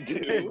say.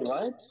 Dude,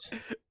 What?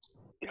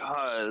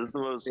 God, this is the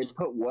They most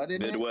put what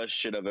in Midwest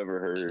shit I've ever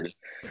heard.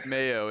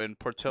 Mayo in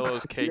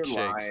Portillo's it? cake You're shakes.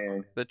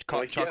 lying. The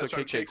Like, yeah, chocolate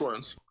sorry, cake shakes.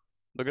 ones.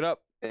 Look it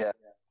up. Yeah.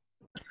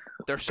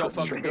 They're so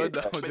fucking good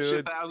though, Bet you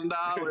dude.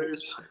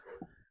 $1,000.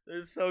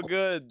 They're so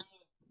good.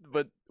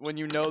 But when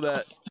you know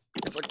that,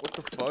 it's like, what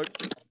the fuck?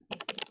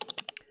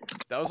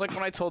 That was like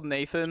when I told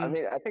Nathan. I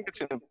mean, I think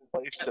it's in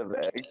place of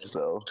eggs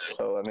though.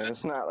 So I mean,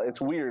 it's not. It's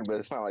weird, but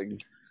it's not like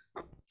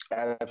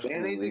Mayonnaise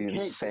absolutely and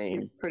cake.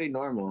 insane. Pretty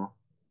normal.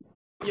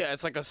 Yeah,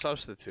 it's like a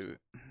substitute.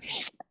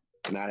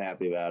 Not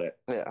happy about it.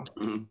 Yeah.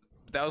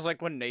 That was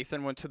like when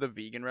Nathan went to the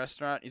vegan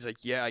restaurant. He's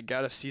like, "Yeah, I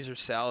got a Caesar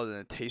salad and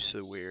it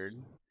tasted weird."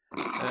 And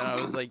then I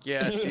was like,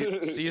 "Yeah,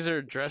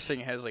 Caesar dressing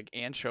has like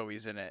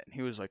anchovies in it." And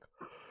he was like,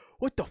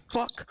 "What the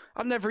fuck?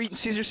 I'm never eating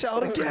Caesar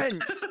salad again."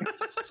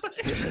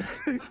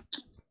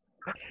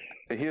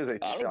 He was a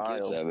I don't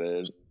child. get that,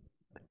 man.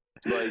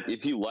 Like,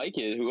 if you like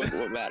it,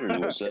 what matters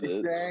who said it?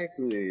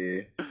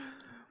 Exactly.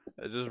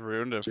 I just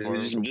ruined it for It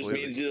him just completely.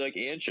 means you like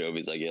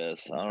anchovies, I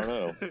guess. I don't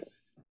know.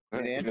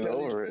 And Get anchovies-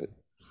 over it.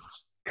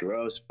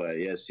 Gross, but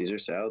yeah, Caesar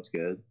salad's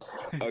good.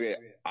 Okay,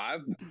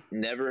 I've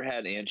never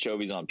had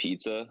anchovies on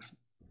pizza,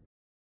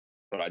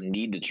 but I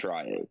need to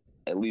try it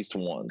at least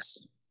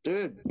once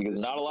Dude, because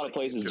not a lot of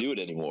places do it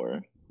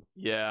anymore.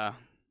 Yeah.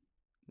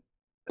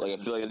 Like,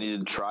 I feel like I need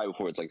to try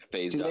before it's like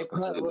phased do they out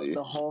put completely.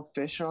 the whole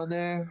fish on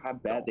there? I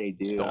bet they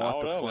do. Don't I let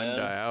don't the know, flame man.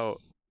 die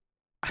out.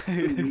 I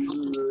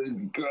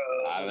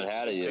haven't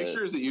had it yet.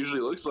 Pictures, it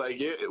usually looks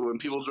like it. When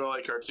people draw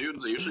like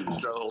cartoons, they usually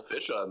just draw the whole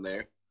fish on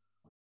there.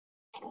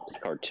 It's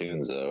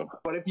cartoons, though.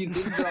 But if you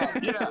did draw,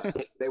 Yeah.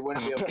 they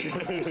wouldn't be able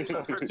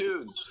to.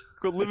 Cartoons.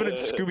 Go living in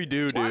Scooby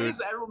Doo, Why dude.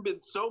 has everyone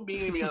been so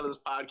mean to me on this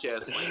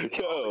podcast? Like,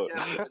 Yo,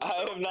 yeah,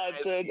 I have not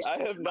said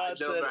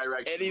no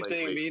direction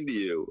anything lately. mean to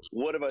you.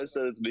 What have I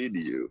said that's mean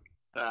to you?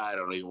 I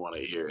don't even want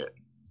to hear it.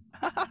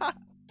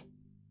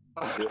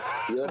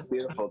 You look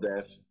beautiful,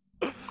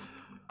 Dave.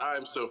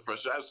 I'm so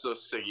frustrated. I'm so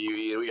sick of you,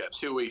 Ian. We got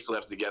 2 weeks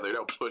left together.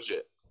 Don't push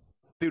it.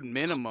 Dude,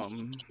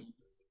 minimum.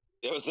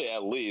 I would say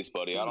at least,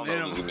 buddy. I don't know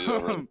if it's gonna be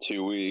over in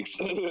 2 weeks.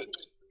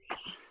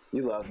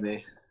 You love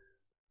me.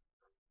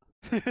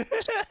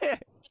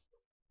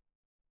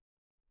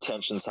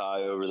 Tension's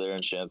high over there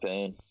in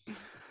Champagne.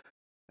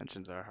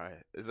 Tensions are high.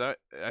 Is that?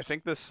 I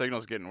think the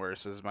signal's getting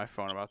worse. Is my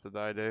phone about to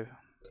die, Dave?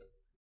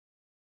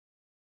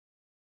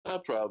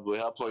 Probably.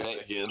 I'll plug it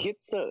back in. Get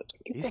the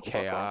He's fuck off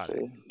chaotic.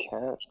 it,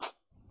 cat.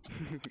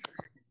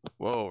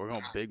 Whoa, we're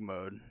going big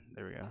mode.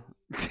 There we go.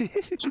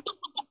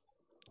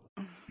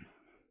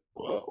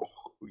 Whoa.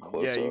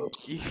 Close yeah, up.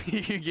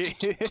 you get.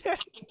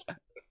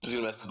 Just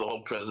gonna mess up the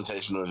whole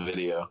presentation of the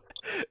video.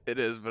 It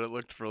is, but it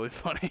looked really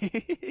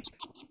funny.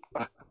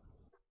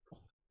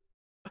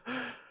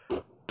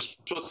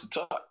 Supposed to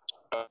talk.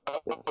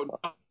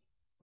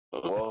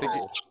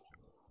 Whoa.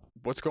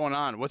 What's going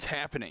on? What's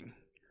happening?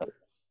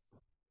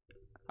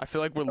 I feel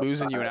like we're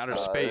losing you in outer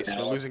space.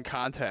 We're losing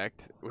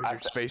contact with your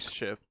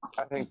spaceship.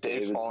 I think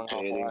Dave's David's falling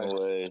fading off.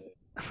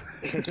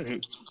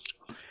 away.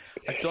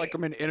 I feel like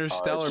I'm in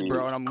Interstellar,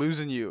 bro, and I'm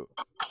losing you.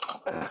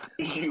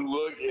 You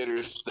look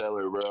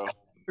interstellar, bro.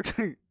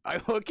 I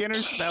look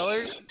Interstellar?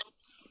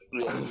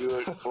 Yeah,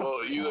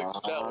 you look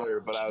stellar,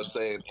 but I was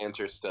saying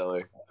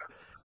interstellar.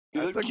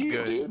 You That's look a cute,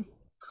 good- dude.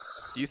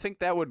 Do you think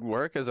that would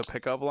work as a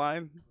pickup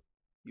line?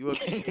 You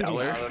look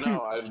stellar. I don't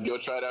know. I'd go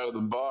try it out at the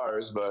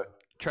bars, but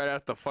Try it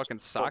out the fucking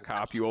sock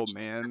hop, you old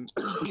man.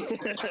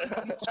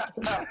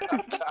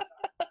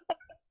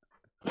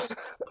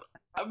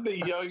 I'm the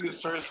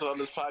youngest person on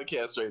this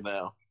podcast right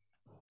now.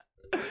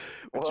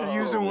 But you're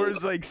using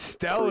words like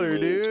stellar,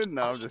 dude.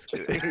 No, I'm just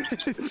kidding.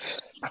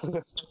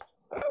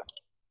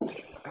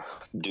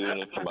 Doing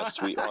it for my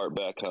sweetheart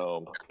back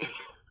home.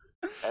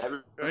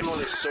 Everyone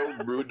is so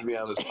rude to me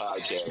on this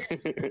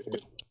podcast.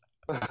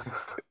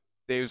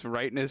 Dave's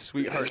writing his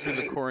sweetheart through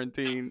the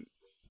quarantine.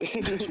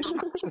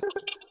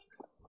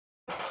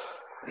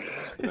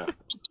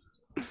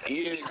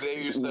 Ian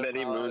Xavier said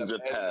Many moons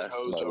have passed,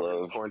 my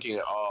love. quarantine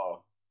at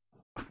all.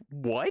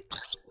 What?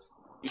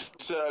 You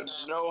said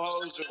no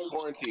hoes or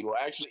quarantine. Well,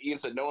 actually, Ian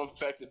said no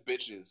infected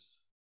bitches,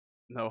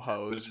 No which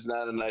hose. is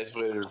not a nice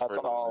way to refer That's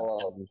to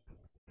all of them.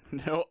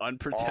 No All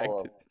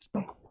unprotected.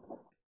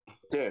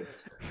 Dude,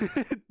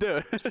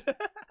 Dude.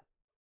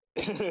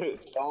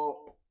 don't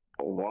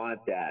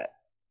want that.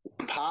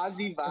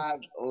 Posy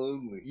vibe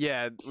only.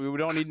 Yeah, we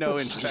don't need no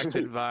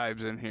infected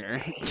vibes in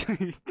here.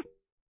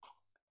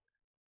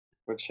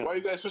 Which, Why are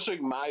you guys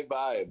pushing my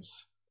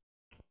vibes?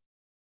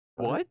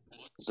 What?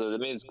 So that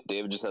means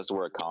David just has to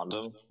wear a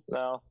condom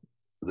now?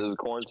 There's a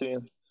quarantine?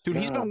 Dude,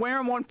 he's been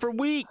wearing one for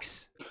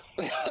weeks.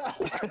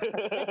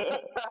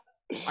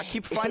 I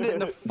keep finding it in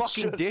the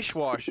fucking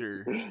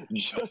dishwasher.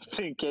 Just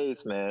in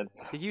case, man.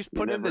 He keeps You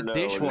putting it in the never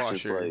know, it's just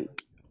dishwasher.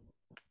 like-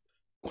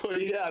 Well,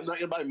 yeah, I'm not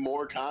gonna buy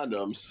more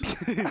condoms.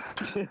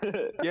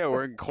 Yeah,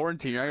 we're in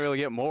quarantine. You're not gonna really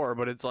get more,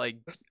 but it's like,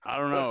 I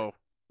don't know.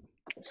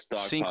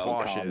 Stockpile Sink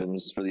wash it.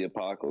 condoms for the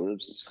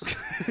apocalypse.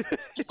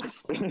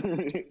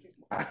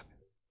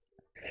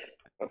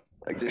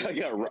 I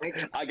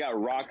got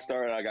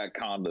Rockstar and I got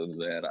condoms,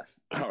 man.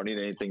 I don't need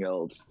anything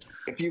else.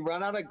 If you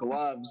run out of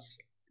gloves,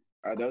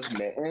 are those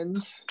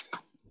mittens?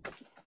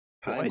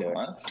 Kind of.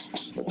 What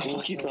the fuck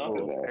are you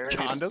talking about?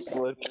 Condom?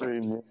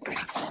 Slippery.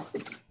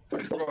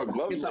 Bro,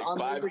 gloves It's like an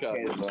 5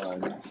 unlubricated cups.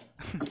 one.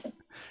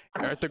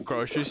 You're at the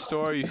grocery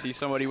store, you see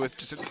somebody with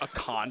just a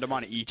condom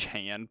on each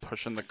hand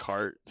pushing the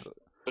cart.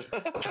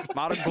 I'm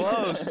out of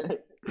gloves.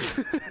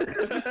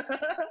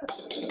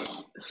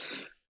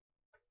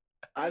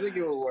 I think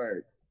it will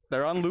work.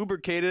 They're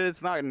unlubricated.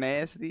 It's not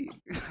nasty.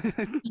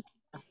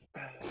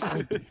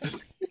 I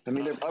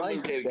mean, they're probably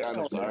Unlubricated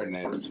condoms are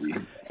nasty.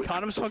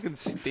 Condoms fucking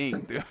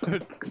stink, dude.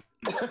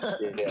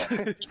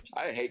 Yeah.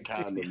 I hate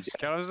condoms.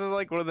 Condoms are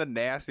like one of the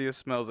nastiest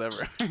smells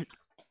ever.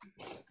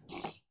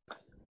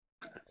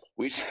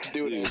 We should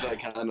do an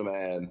anti-condom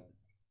ad.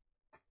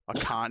 A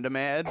condom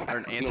ad or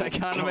an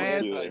anti-condom No,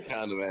 ad?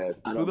 anti-condom ad.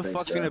 Who the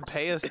fuck's gonna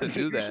pay us to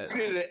do that? We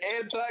did an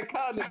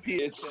anti-condom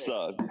PSA. It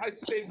sucked. I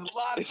saved a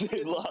lot of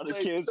kids, A lot of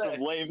kids sex. with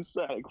lame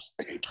sex.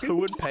 Who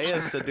would pay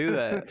us to do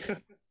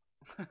that?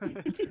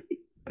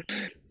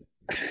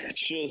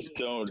 Just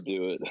don't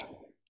do it.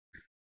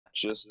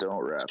 Just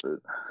don't wrap it.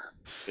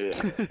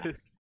 Yeah.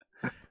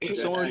 You'll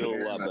So feel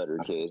a lot better,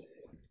 kid.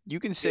 You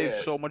can save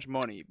Yeah. so much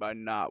money by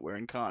not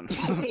wearing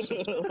condoms.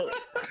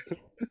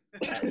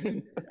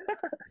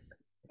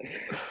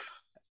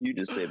 You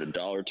just saved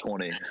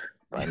 $1.20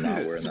 by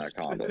not wearing that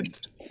condom.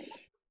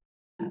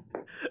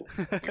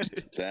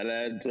 That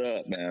adds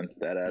up, man.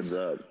 That adds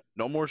up.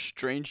 No more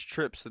strange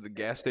trips to the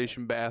gas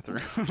station bathroom.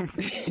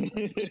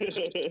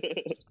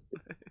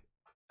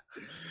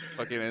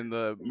 Fucking in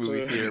the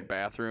movie theater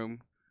bathroom.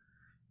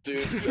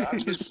 Dude, I'm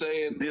just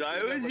saying. Dude, I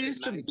always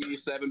used to-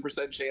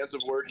 97% chance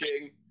of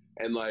working,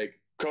 and like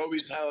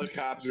Kobe's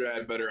helicopter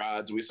had better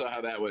odds. We saw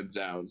how that went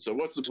down. So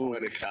what's the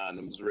point of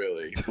condoms,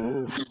 really?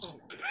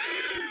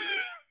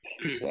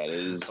 That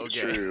is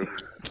Okay. true.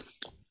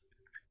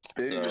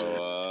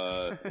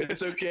 So,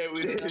 It's okay. We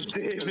don't have to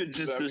David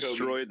just about Kobe.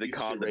 destroyed the He's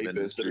just a condom rapist, and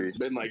industry. It's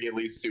been like at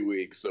least 2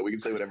 weeks, so we can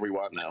say whatever we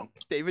want now.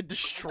 David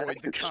destroyed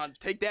the condom.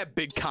 Take that,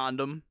 big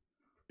condom.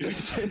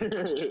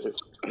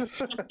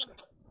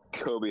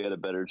 Kobe had a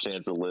better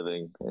chance of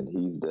living, and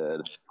he's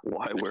dead.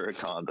 Why wear a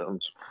condom?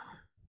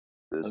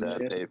 This ad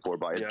paid for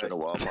by It's Been a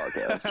While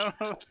podcast.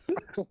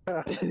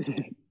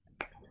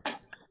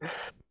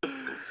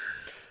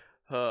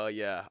 Oh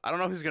yeah, I don't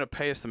know who's gonna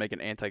pay us to make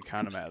an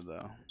anti-condom ad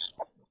though.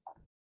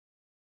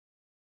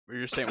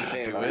 You're saying we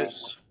should do it?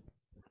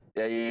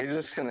 Yeah, you're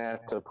just gonna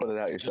have to put it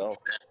out yourself.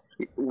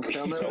 Film it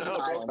with an No,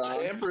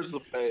 iPhone. Pampers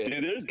will pay.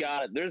 Dude,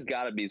 there's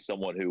gotta be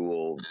someone who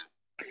will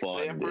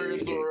fund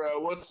Pampers, it.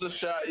 or what's the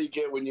shot you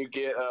get when you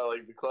get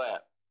like the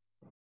clap?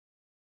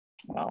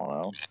 I don't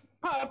know.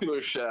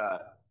 Popular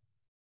shot.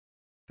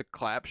 The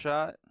clap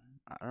shot?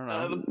 I don't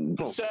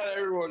know. The shot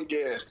everyone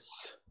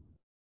gets.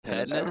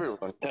 Tetanus?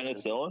 Everyone.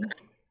 Penicillin?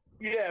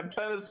 Yeah,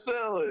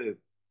 penicillin.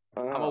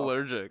 I'm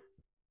allergic.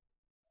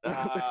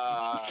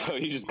 So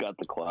you just got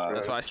the clap.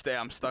 That's why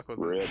I'm stuck with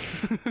Rip.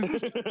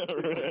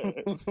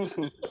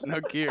 it. No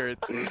gear.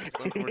 It's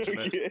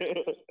unfortunate.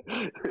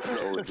 It's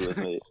always with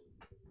me.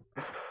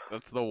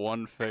 That's the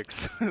one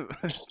fix.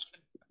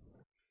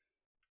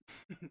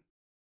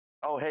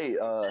 Oh, hey,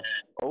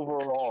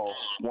 overall,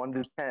 1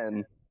 to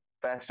 10,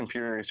 Fast and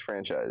Furious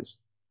franchise.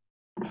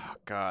 Oh,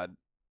 God.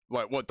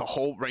 What the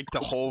whole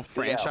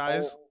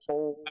franchise? Yeah,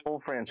 whole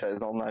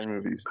franchise, all 9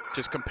 movies.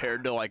 Just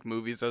compared to like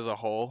movies as a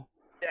whole?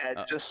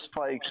 Yeah, just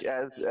like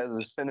as a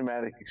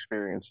cinematic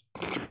experience.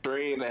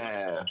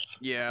 3.5.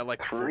 Yeah,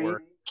 like 3.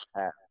 4.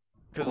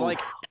 Because like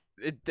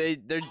they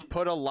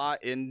put a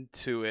lot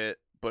into it,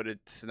 but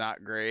it's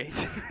not great.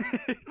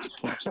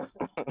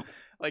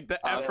 Like the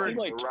I've effort, seen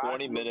like Rock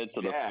 20 minutes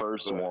of the Jack,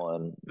 first but-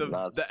 one. the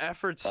That's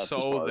effort's as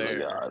so far as I there.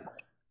 got.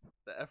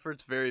 The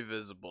effort's very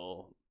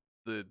visible.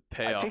 The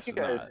payoff think you is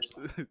guys-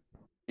 not.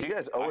 You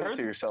guys owe it heard-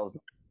 to yourselves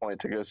at this point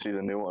to go see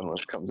the new one when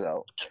it comes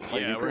out. Like,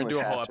 Yeah, you we're pretty gonna do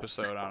a much whole have to.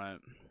 episode on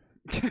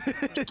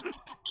it.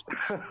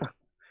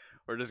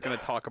 We're just gonna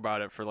talk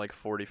about it for like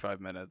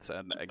 45 minutes,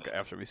 and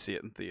after we see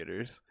it in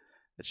theaters,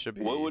 it should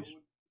be.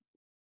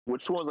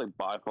 Which one was like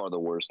by far the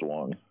worst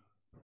one?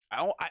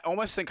 I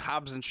almost think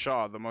Hobbs and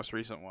Shaw, the most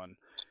recent one.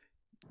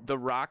 The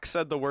Rock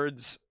said the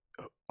words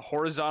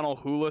 "horizontal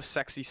hula,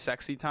 sexy,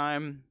 sexy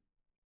time,"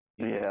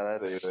 Yeah,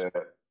 that's Say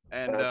that.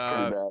 and pretty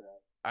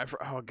bad.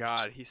 oh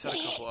god, he said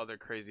a couple other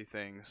crazy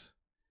things.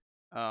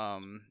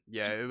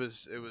 Yeah, it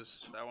was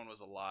that one was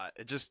a lot.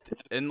 It just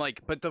and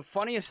like, but the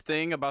funniest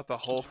thing about the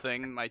whole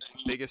thing, my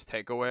biggest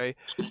takeaway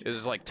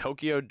is like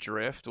Tokyo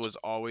Drift was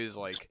always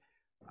like,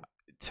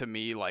 to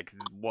me, like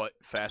what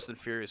Fast and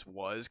Furious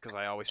was, because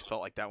I always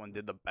felt like that one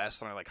did the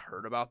best, and I like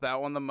heard about that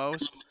one the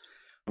most.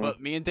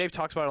 But me and Dave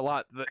talked about it a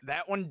lot.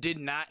 That one did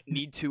not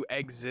need to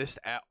exist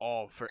at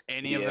all for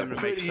any of them to make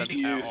pretty sense at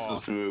all.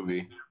 useless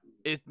movie.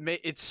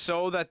 It's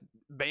so that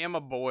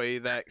Bama Boy,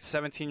 that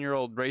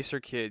 17-year-old racer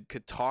kid,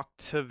 could talk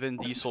to Vin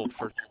Diesel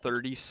for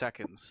 30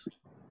 seconds.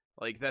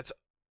 Like, that's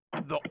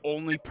the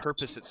only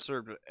purpose it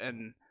served.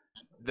 And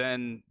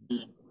then,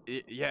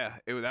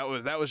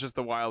 that was just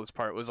the wildest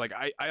part. It was like,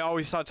 I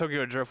always thought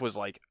Tokyo Drift was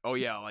like, oh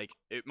yeah, like,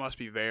 it must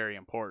be very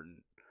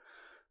important.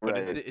 But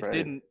it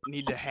didn't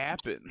need to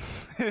happen.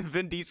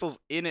 Vin Diesel's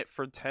in it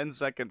for 10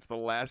 seconds, the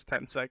last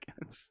 10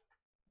 seconds.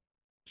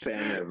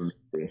 Fan of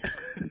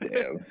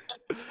damn.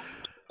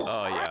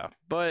 Oh yeah,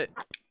 but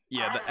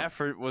yeah, the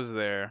effort was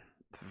there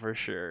for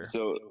sure.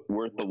 So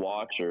worth the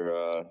watch,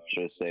 or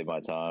should I save my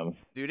time?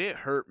 Dude, it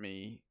hurt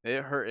me.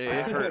 It hurt.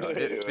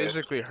 It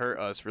physically hurt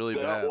us really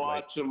Don't bad.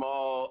 watch them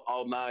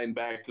all 9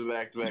 back to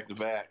back to back to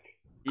back.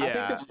 Yeah. I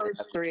think the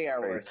first 3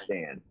 are worth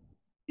staying.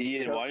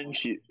 Ian, why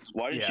didn't you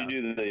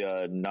do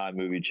the 9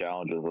 movie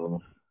challenge with them?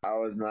 I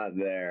was not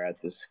there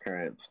at this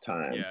current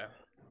time. Yeah.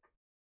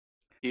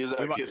 He was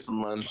out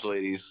kissing lunch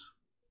ladies.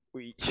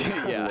 We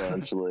yeah.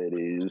 Lunch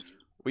ladies.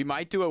 We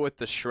might do it with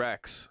the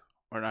Shreks.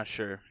 We're not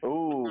sure.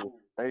 Ooh,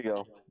 there you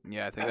go.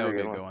 Yeah, I think That'd that would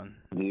be be a a good good one.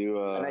 Do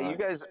you, And you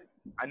guys,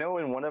 I know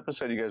in one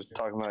episode you guys were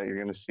talking about you're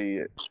going to see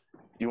it.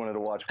 You wanted to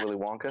watch Willy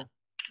Wonka.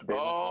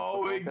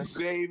 Oh, Willy Wonka.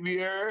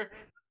 Xavier!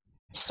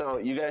 So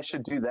you guys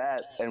should do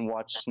that and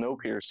watch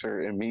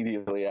Snowpiercer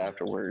immediately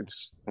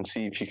afterwards and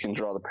see if you can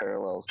draw the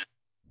parallels.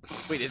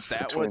 Wait, is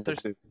that between what the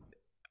there's? two.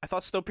 I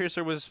thought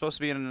Snowpiercer was supposed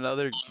to be in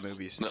another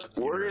movie. No,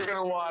 we're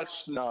gonna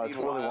watch No, it's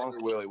Willy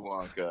Wonka. Willy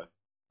Wonka.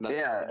 Not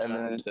Yeah, and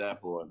then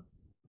that one.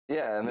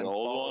 yeah, and then The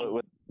old follow one?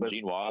 it with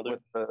Gene Wilder?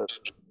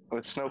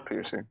 with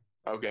Snowpiercer.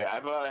 Okay,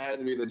 I thought it had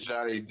to be the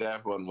Johnny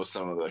Depp one with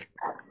some of the.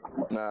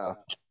 No,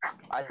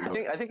 I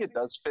think it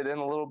does fit in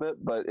a little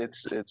bit, but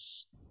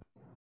it's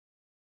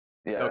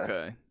yeah.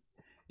 Okay.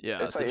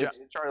 Yeah. It's like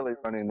it's Charlie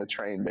running the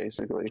train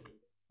basically.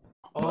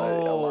 oh. A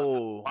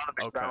lot of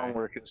the Okay.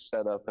 groundwork is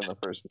set up in the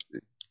first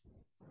movie.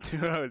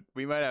 Dude,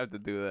 we might have to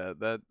do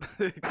that.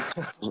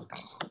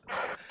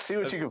 See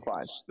what you can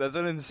find. That's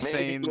an Maybe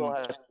insane. you'll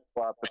have to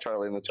flop the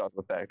Charlie and the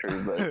Chocolate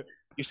Factory, but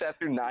you sat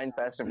through 9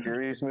 Fast and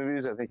Furious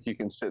movies. I think you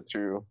can sit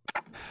through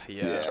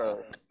Yeah.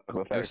 Charlie and the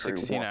Chocolate It was Factory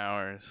 16 one.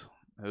 hours.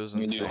 It was You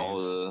can insane.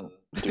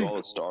 do all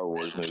the Star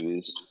Wars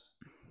movies.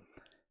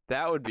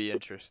 That would be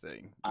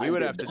interesting. We I would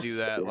did have to that. do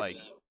that like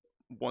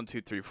 1,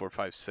 2, 3, 4,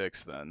 5,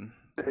 6 then.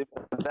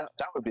 That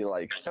would be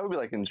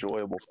like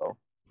enjoyable though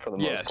for the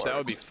most Yes, part. that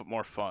would be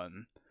more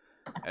fun.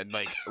 And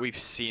like we've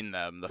seen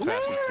them, the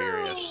Fast and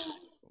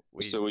Furious.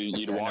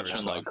 You'd I watch never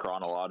in saw like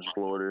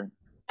chronological order.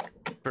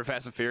 For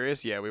Fast and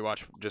Furious, yeah, we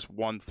watched just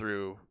 1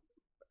 through.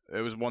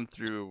 It was 1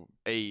 through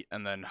 8,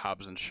 and then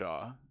Hobbs and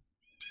Shaw.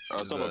 I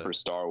was talking The- about for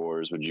Star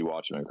Wars. Would you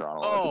watch them in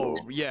chronological Oh,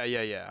 order? yeah.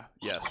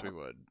 Yes, we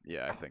would.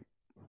 Yeah, I think.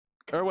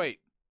 Or wait,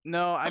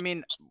 no. I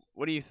mean,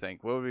 what do you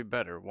think? What would be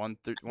better? 1,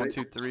 2,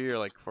 3, or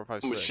like 4,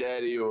 5, 6?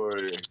 Machete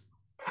order.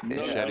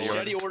 No,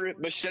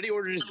 Machete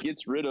order just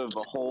gets rid of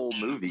a whole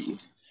movie.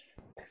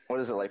 What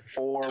is it like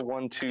 4,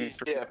 1, 2,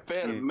 3? Yeah,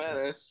 Phantom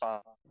Menace.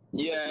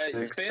 Yeah,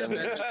 Six, Phantom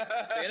seven.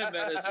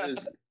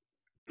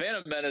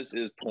 Menace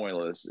is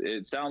pointless.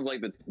 It sounds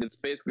like it's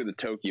basically the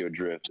Tokyo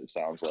Drift. It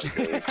sounds like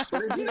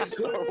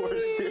Star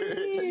Wars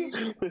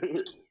series.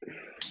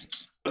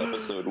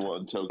 Episode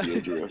 1, Tokyo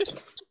Drift.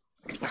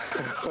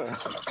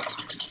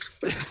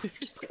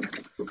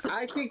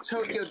 I think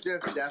Tokyo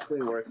Drift's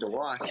definitely worth the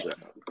watch, though.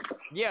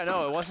 Yeah,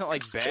 no, it wasn't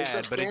like bad,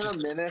 Is the but it Phantom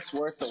just. Menace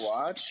worth the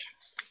watch?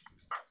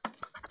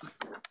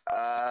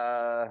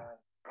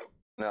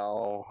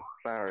 No,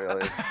 not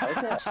really.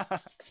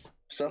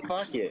 So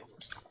fuck it.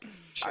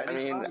 I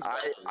mean,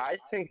 I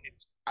think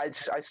I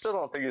still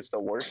don't think it's the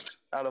worst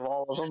out of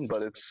all of them,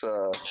 but it's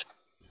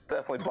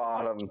definitely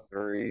bottom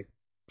 3.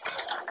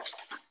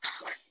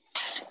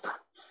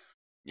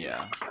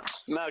 Yeah.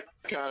 Not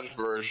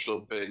controversial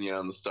opinion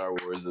on the Star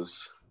Wars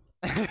is.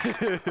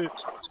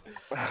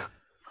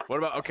 What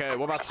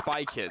about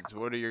Spy Kids?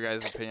 What are your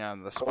guys' opinion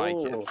on the Spy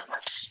Kids?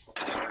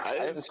 I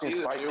didn't haven't see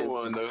seen the Spy new Kids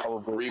one, in the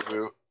probably-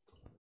 reboot.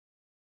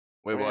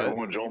 Wait, Yeah, what?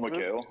 With Joel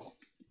McHale.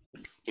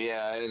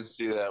 Yeah, I didn't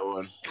see that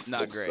one.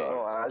 Not It great. sucked.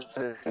 Oh, I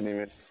didn't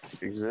even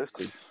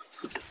existed.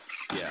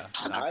 Yeah,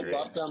 I not great.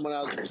 loved them when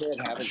I was a kid.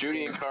 Haven't Judy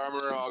seen and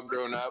Carmen are all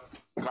grown up.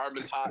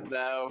 Carmen's hot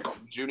now.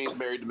 Judy's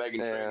married to Megan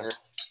Yeah.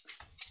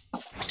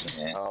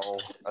 Trainor. Oh,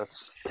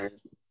 that's weird.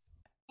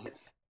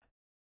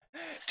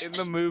 In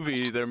the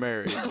movie, they're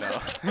married. No.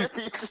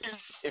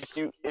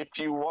 if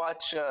you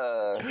watch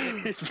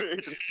He's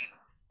married to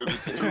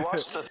if you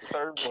watch the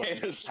third one, you Can't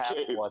have to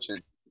escape. watch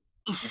it.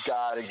 You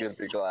gotta get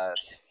the glass.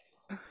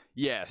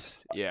 Yes.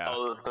 Yeah.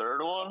 Oh, the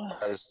third one?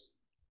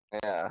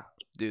 Yeah.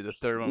 Dude, the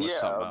third one was Yeah.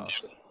 something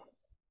else.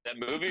 That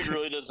movie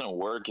really doesn't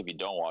work if you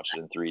don't watch it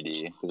in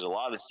 3D. Because a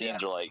lot of the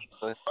scenes are like,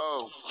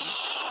 oh,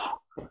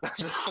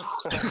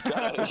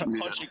 got a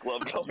punching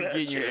glove You're coming at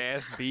getting your you.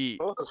 ass beat.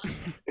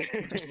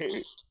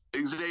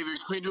 Xavier,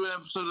 can we do an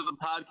episode of the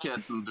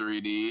podcast in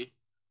 3D?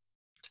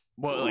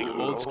 What, like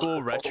old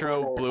school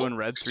retro blue and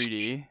red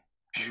 3D?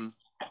 Mhm.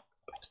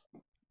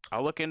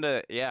 I'll look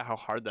into how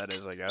hard that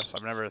is. I guess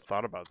I've never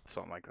thought about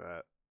something like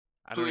that.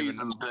 I don't Please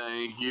even. and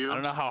thank you. I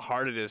don't know how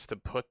hard it is to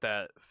put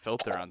that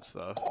filter on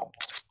stuff.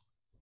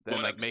 Then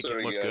What like make episode it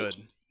are look you good.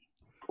 guys-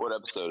 What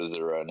episode is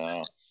it right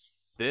now?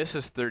 This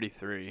is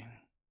 33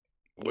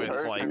 with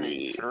like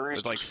 33.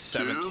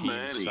 17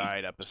 many.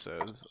 side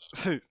episodes.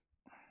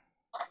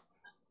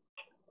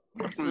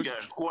 We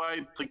got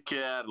quite the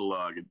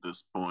catalog at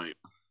this point.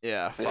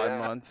 Yeah, 5 Yeah.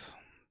 months.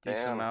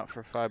 Decent Damn. amount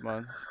for 5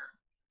 months.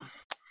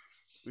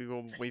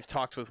 We've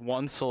talked with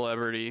one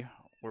celebrity.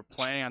 We're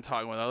planning on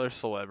talking with other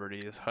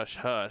celebrities. Hush,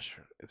 hush.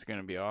 It's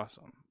gonna be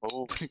awesome.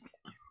 Oh,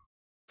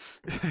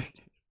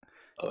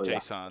 Oh, yeah.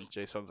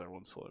 Jason's our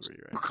one celebrity,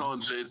 We're right?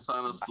 calling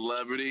Jason a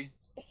celebrity.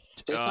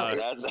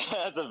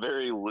 That's a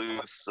very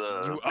loose,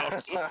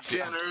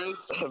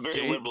 Generous. a very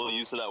Jay- liberal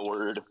use of that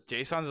word.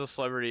 Jason's a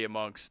celebrity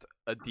amongst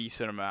a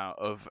decent amount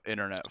of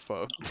internet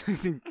folk.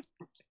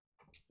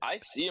 I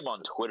see him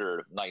on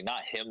Twitter, like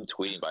not him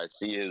tweeting, but I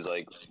see his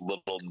like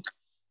little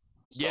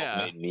Yeah.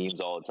 self-made memes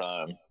all the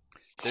time.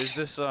 There's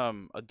this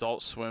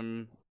Adult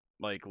Swim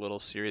like little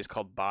series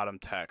called Bottom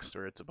Text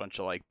where it's a bunch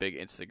of like big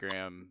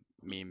Instagram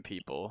meme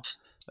people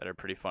that are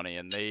pretty funny,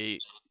 and they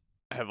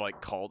have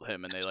like called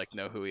him and they like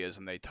know who he is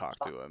and they talk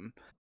to him.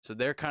 So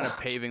they're kind of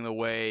paving the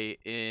way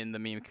in the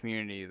meme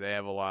community. They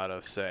have a lot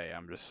of say.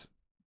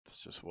 It's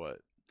just what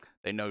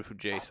they know who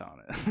Jason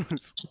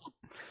is.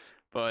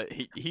 But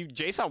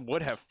Jason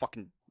would have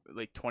fucking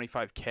like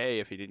 25K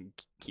if he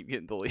didn't keep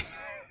getting deleted.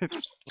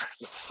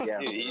 Yeah.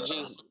 Dude,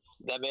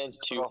 that man's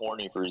too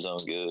horny for his own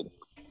good.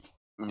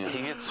 Yeah.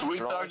 he gets. We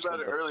drunk talked about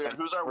and it earlier. the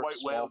Who's our white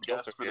small whale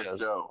guest for filter the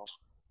he show?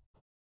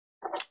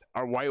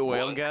 Our white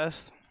whale What?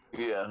 guest.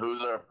 Yeah,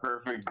 who's our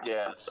perfect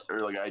guest or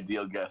like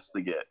ideal guest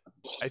to get?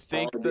 I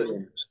think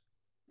that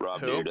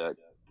Rob Who? Dyrdek.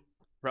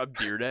 Rob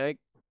Dyrdek.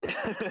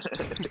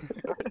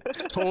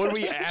 What would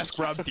we ask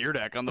Rob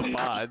Dyrdek on the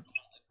pod?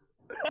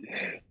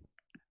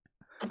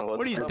 What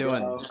are you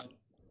doing?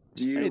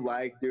 Do you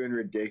like doing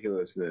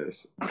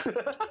ridiculousness? Do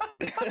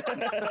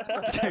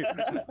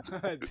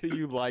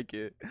you like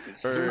it,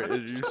 or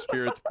is your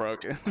spirit's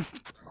broken?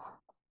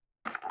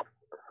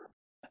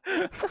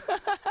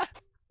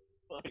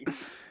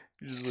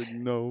 He's just like,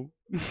 no.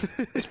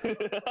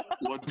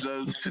 What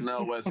does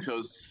Chanel West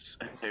Coast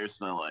hair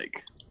smell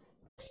like?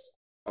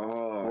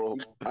 Oh,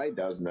 I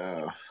does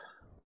know.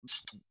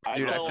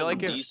 Dude, I call feel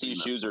like him if-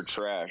 DC shoes are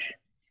trash.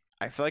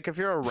 I feel like if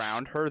you're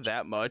around her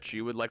that much,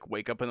 you would like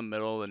wake up in the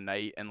middle of the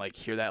night and like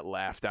hear that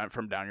laugh down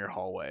your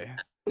hallway.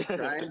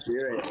 Try and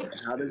do it.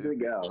 How does it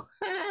go?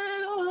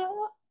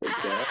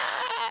 Okay.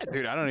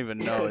 Dude, I don't even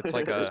know. It's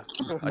like a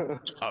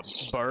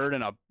bird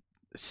and a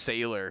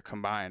sailor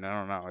combined. I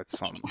don't know. It's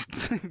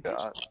something.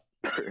 God.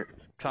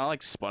 It's kind of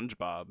like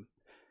SpongeBob.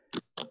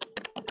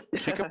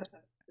 She could,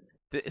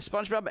 is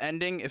SpongeBob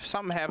ending? If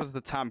something happens to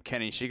Tom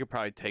Kenny, she could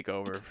probably take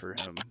over for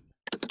him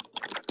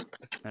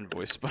and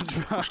voice She doesn't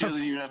SpongeBob.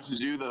 even have to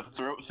do the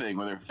throat thing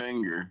with her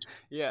finger.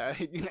 Yeah.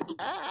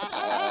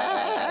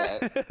 I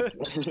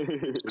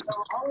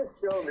was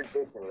so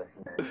ridiculous,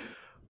 man.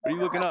 What are you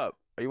looking up?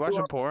 Are you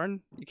watching porn?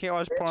 You can't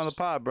watch porn on the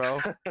pod, bro.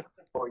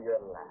 For your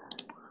laugh.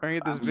 We're gonna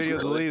get this video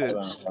deleted.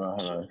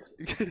 Hold on.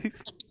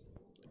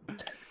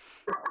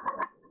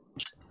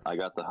 I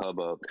got the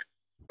hubbub.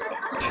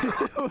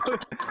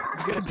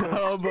 Get the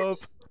hubbub.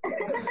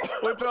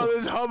 What's all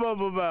this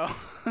hubbub about?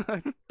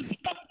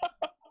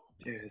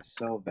 Dude, it's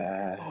so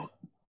bad.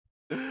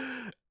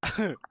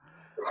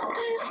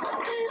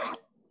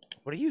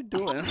 What are you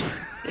doing?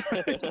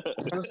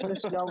 It's just the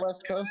Chanel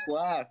West Coast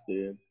laugh,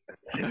 dude.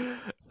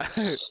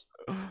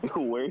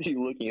 Where are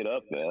you looking it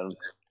up, man?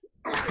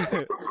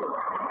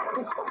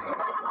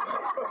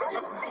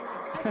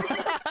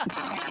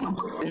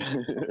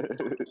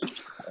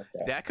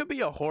 That could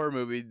be a horror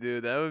movie,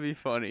 dude. That would be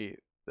funny.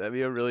 That'd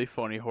be a really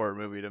funny horror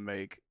movie to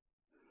make.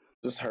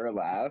 Just her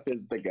laugh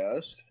is the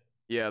ghost.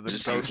 Yeah, the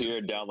Just ghost. here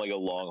down like a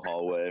long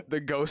hallway. The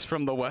ghost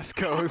from the West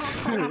Coast.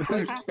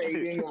 Like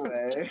fading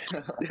away.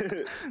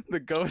 The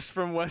ghost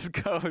from West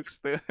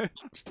Coast. Dude.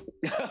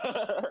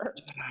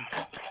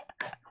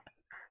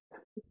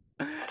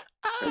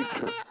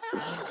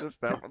 Just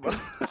that one.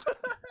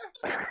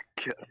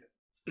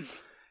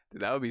 Dude,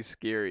 That would be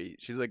scary.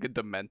 She's like a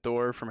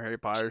Dementor from Harry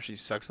Potter. She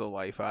sucks the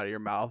life out of your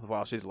mouth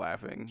while she's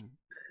laughing.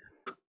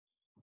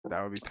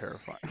 That would be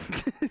terrifying.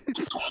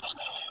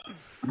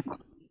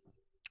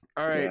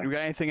 All right, Yeah. we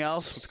got anything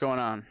else? What's going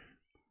on?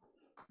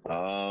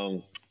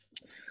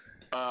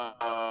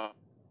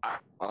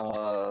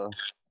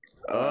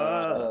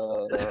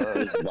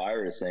 This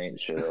virus ain't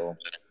chill.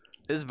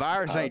 This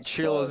virus ain't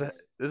chill.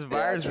 This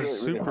virus is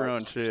super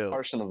unchill.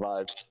 Harsh on the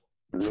vibe.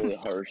 Really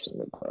harsh in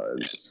the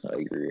vibes.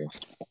 I agree.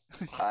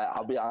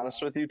 I'll be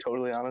honest with you,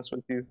 totally honest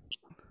with you.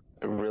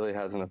 It really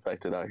hasn't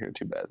affected out here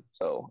too bad.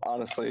 So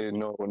honestly,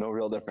 no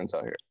real difference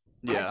out here.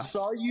 I Yeah.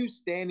 saw you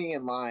standing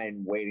in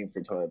line waiting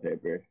for toilet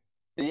paper.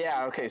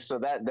 Yeah, okay, so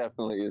that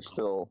definitely is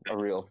still a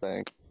real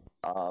thing,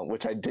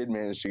 which I did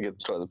manage to get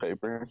the toilet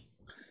paper.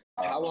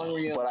 How long were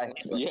you? But I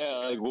Yeah,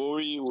 like what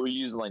were you? Were you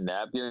using like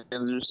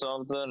napkins or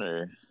something,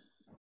 or?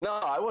 no,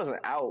 I wasn't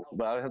out,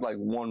 but I had like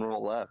one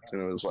roll left,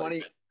 and it was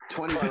like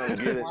 20 I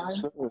don't get it.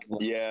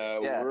 Yeah,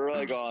 Yeah.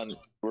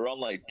 we're on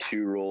like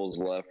 2 rolls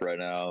left right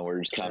now, and we're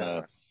just kind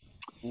of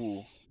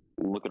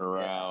looking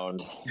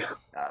around.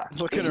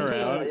 Looking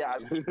around. Yeah, I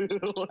Looking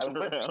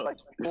went around. like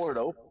poured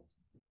open.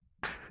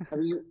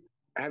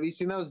 Have you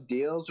seen those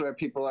deals where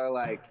people are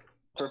like,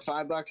 for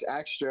 $5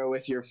 extra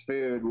with your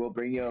food, we'll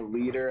bring you a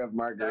liter of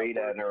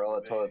margarita and a roll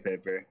of toilet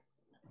paper?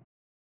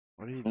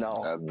 What are you? No,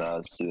 I've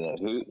not seen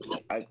that.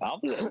 I don't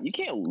think you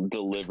can't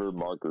deliver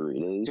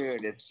margaritas,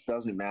 Dude, it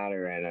doesn't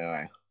matter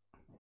anyway.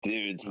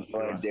 dude. It's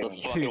What the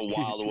doing? fucking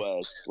Wild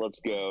West. Let's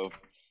go.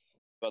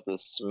 About to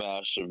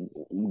smash a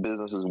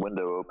business's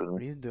window What are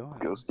open. you doing?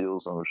 Go steal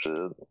some shit.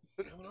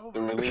 the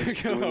release, the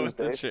Come on release with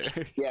the date.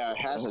 chair. Yeah,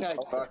 hashtag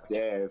fuck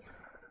Dave.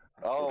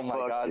 Oh my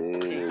Fuck god,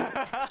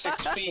 it.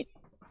 6 feet. You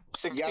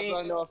 6 guys feet.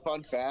 want to know a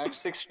fun fact?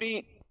 6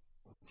 feet.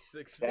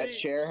 6 That feet.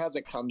 chair has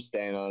a cum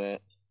stain on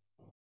it.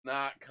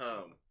 Not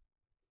cum.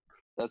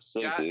 That's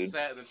sick, Scott dude.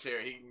 sat in the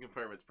chair. He can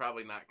confirm it's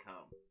probably not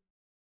cum.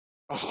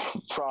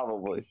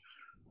 Probably.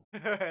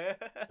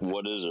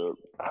 What is it?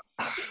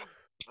 I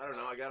don't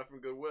know. I got it from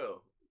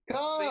Goodwill.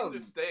 Cum! Stains are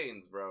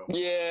stains, bro.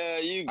 Yeah,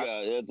 you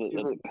got it.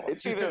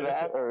 It's either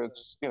that or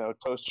it's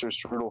toaster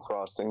strudel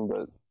frosting.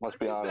 But let's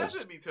be honest.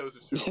 Definitely be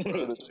toasted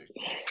strudel frosting.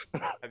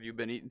 Have you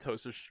been eating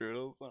toaster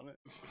strudels on it?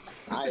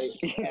 I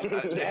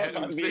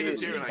I was saying this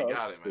here when I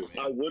got it, man.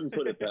 I wouldn't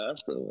put it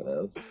past them,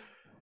 man.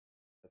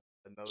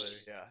 Another,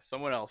 yeah.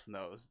 Someone else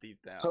knows deep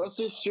down.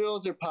 Toasted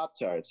strudels or Pop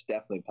Tarts?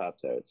 Definitely Pop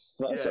Tarts.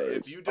 Yeah,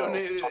 if you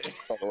donated, By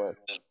the way.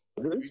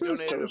 if you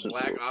donated a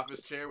black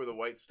office chair with a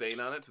white stain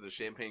on it to the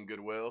Champagne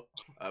Goodwill,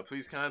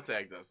 please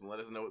contact us and let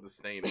us know what the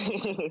stain is.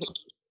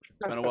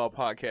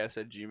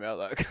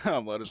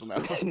 Podcast@gmail.com. Let us know.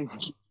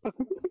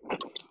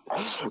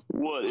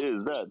 What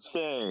is that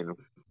stain?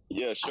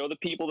 Yeah, show the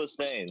people the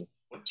stain.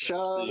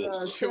 Show See it.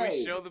 the Should we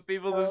stain. show the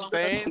people the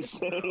stain?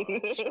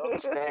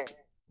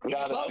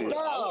 Gotta Oh see it.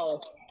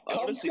 no! I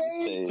wanna Cum see the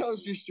stain stain.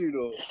 toaster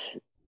strudel.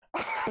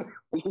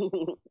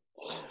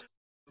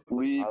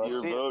 Leave Let's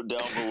your see it. vote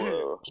down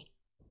below.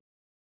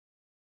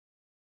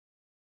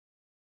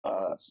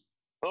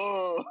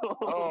 Oh,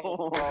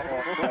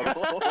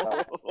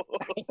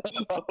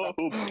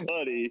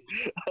 buddy.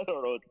 I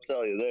don't know what to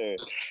tell you there.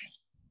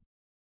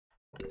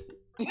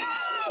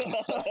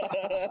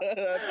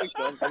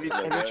 Have you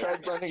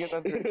tried running it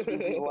under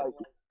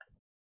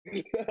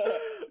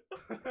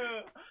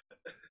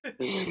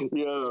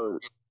Yo,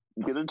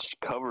 get a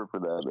cover for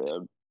that,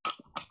 man.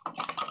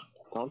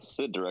 Don't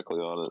sit directly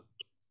on it.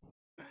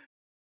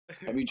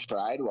 Have you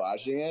tried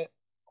washing it?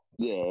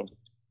 Yeah.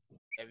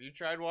 Have you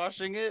tried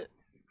washing it?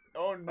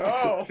 Oh no!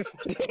 I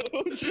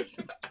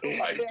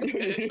wiped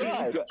it.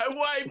 I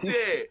wiped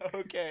it.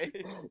 Okay.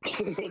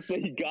 So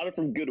you got it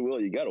from Goodwill.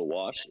 You gotta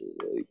wash it.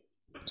 Like.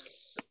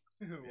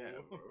 Yeah,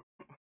 bro.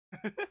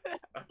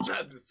 I'm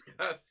not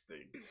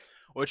disgusting.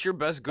 What's your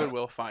best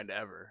Goodwill find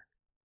ever?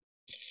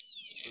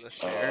 For the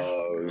chair?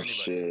 Oh Anybody?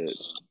 shit.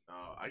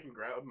 Oh, I can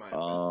grab my.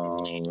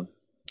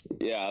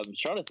 Yeah, I'm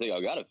trying to think.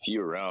 I got a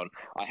few around.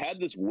 I had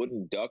this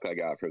wooden duck I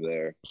got from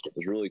there. It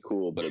was really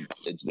cool, but it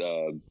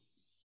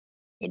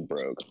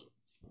broke.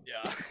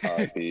 Yeah.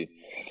 R.I.P.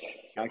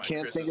 I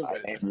can't think of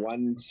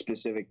one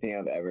specific thing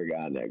I've ever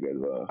gotten at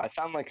Goodwill. I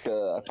found like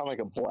a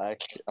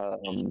black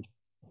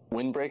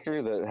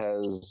windbreaker that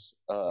has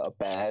a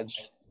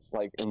badge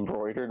like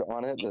embroidered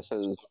on it that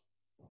says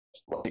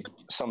like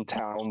some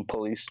town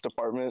police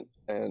department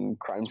and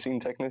crime scene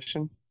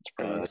technician.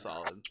 That's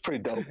solid. It's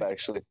pretty dope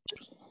actually.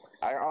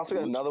 I also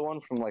got another one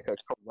from like a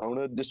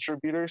Corona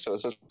distributor, so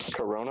it says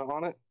Corona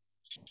on it.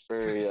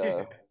 Very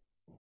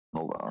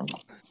Hold on.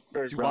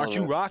 very Aren't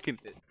you relevant. rocking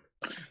it?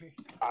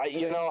 I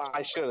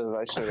should have.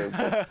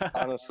 But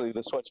honestly, the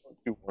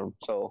sweatshirt's too warm,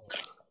 so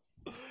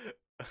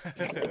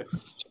Yeah,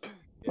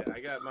 I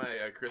got my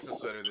Christmas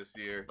sweater this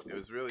year. It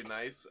was really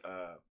nice.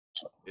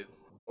 It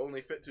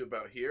only fit to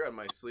about here on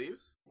my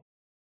sleeves,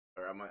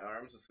 or on my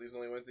arms. The sleeves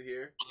only went to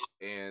here,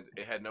 and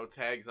it had no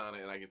tags on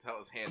it, and I could tell it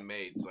was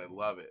handmade, so I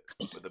love it.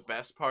 But the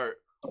best part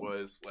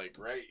was like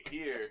right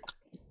here,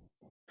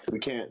 We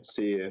can't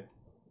see you.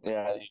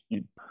 yeah.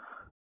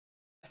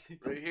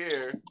 right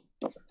here.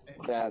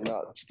 Yeah,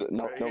 no,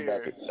 no, Right no here.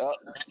 back.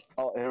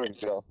 Oh, here we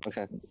go.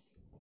 Okay.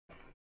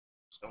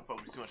 Don't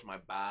focus too much on my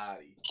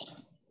body.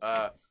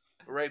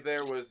 Right there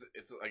it's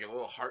like a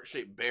little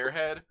heart-shaped bear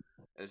head,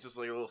 and it's just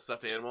like a little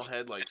stuffed animal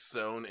head, like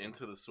sewn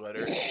into the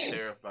sweater. It's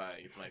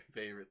terrifying. It's my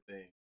favorite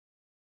thing.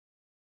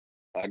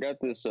 I got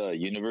this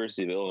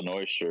University of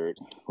Illinois shirt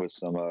with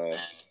some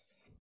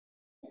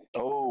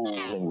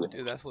Oh,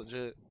 Dude, that's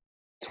legit.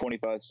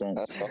 25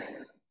 cents.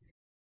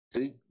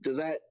 Does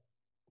that?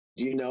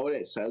 Do you know what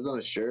it says on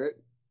the shirt?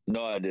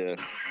 No idea.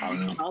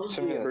 I'm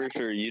Probably a- pretty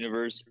sure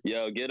Universe.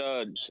 Yo, get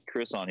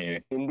Chris on here.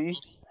 Hindi.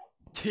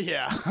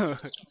 Yeah.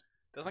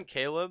 Doesn't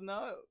Caleb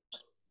know?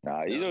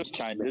 Nah, he knows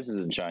Chinese. This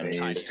isn't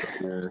Chinese.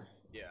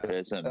 Yeah.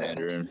 It's in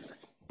Mandarin.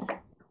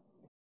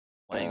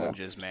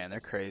 Languages, man, they're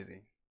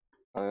crazy.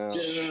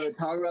 Dude,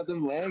 talk about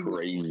them language.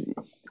 Crazy.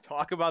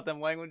 Talk about them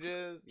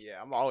languages?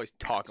 Yeah, I'm always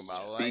talking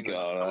about Speak language.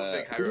 on I'm a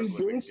big that. We do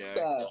hieroglyphic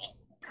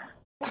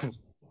guy. stuff.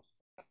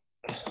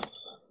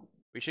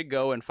 We should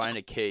go and find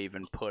a cave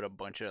and put a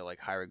bunch of like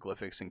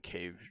hieroglyphics and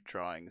cave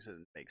drawings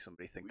and make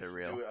somebody think We they're should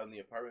real. do it on the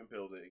apartment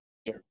building.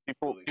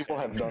 People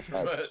have done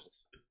that. But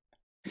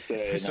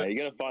Say, no,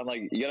 you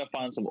gotta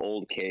find some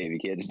old cave. You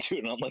can't just do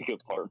it on like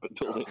apartment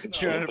building.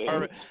 Do it on an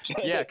apartment-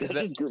 Yeah, 'cause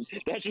that's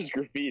just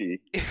graffiti.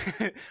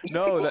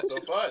 No, that, so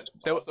fun.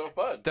 that- So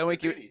fun. then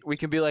Graffiti. we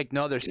can be like,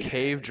 no, there's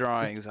cave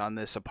drawings on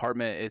this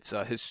apartment. It's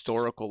a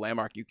historical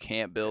landmark. You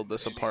can't build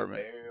this It's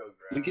apartment. burial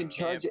We can ground.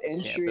 charge Can't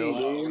entry, build.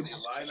 Oh, dude.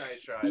 the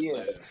Illini tribe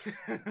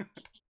Yeah.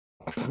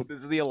 live.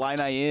 This is the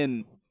Illini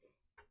Inn.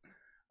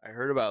 I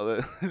heard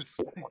about this.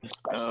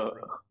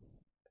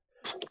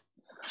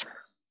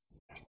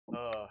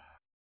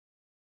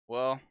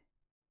 Well,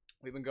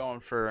 we've been going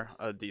for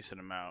a decent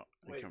amount.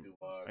 Way too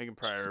long. We can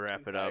probably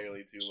wrap it up.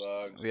 Entirely too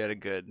long. We had a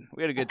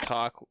good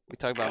talk. We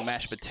talked about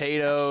mashed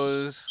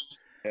potatoes.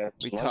 Yeah,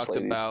 We lunch talked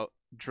ladies. about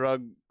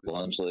drug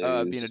Lunch being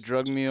ladies. a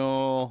drug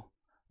mule.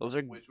 Those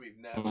are Which we've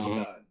never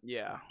Mhm. done.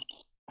 yeah.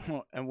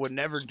 And would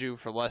never do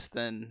for less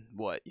than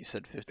what you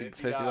said, $50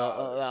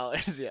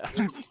 $50. yeah.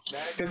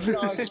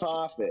 $50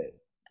 profit.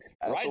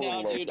 That's Right a now,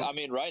 little dude. low. I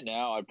mean, right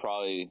now, I'd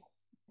probably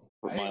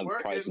I ain't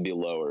my price would working. be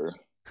lower.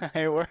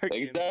 I work.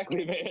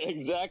 Exactly, man.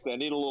 Exactly. I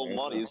need a little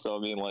money, so I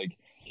mean, like,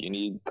 you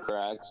need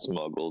crack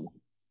smuggled.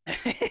 Yeah.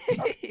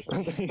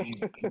 You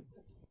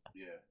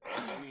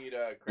need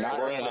Not crack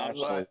right rock,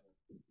 now, but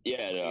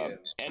Yeah, no. Yeah.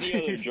 Any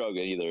other drug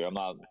either. I'm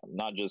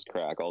not just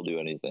crack. I'll do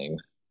anything.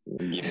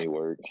 Give me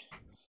work.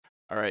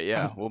 All right,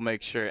 yeah, we'll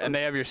make sure. And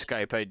they have your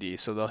Skype ID,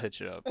 so they'll hit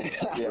you up.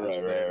 Yeah,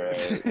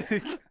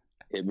 right.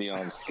 Hit me on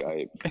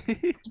Skype.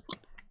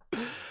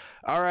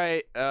 All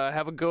right,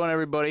 have a good one,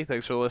 everybody.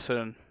 Thanks for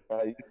listening.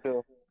 You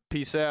too.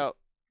 Peace out.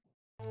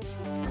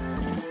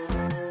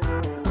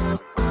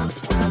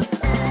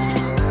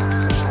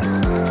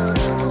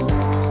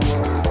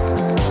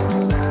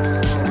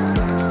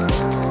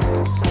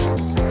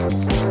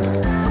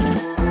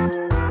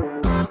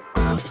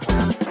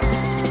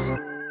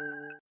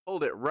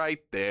 hold it right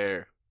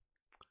there.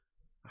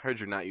 I heard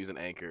you're not using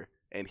Anchor,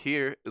 and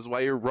here is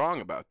why you're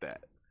wrong about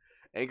that.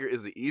 Anchor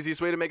is the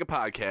easiest way to make a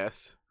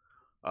podcast.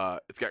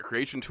 It's got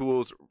creation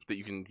tools that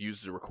you can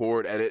use to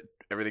record, edit,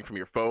 everything from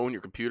your phone,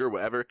 your computer,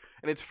 whatever.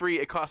 And it's free.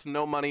 It costs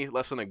no money,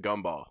 less than a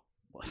gumball.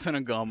 Less than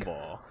a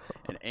gumball.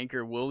 And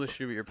Anchor will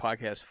distribute your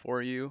podcast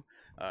for you.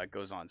 It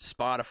goes on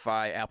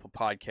Spotify, Apple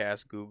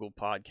Podcasts, Google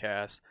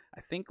Podcasts.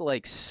 I think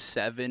like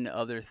 7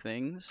 other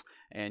things.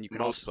 And you can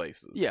Most also,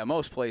 places. yeah,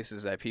 most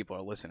places that people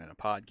are listening to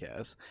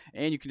podcasts.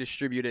 And you can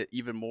distribute it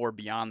even more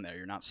beyond there.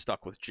 You're not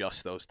stuck with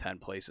just those 10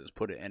 places.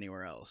 Put it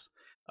anywhere else.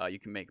 You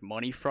can make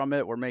money from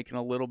it. We're making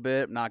a little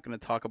bit. I'm not going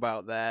to talk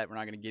about that. We're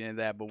not going to get into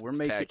that. But It's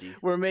tacky.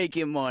 we're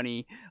making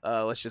money.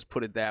 Let's just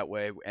put it that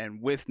way. And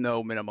with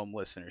no minimum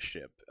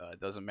listenership. It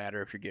doesn't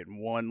matter if you're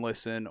getting 1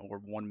 listen or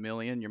 1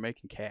 million. You're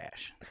making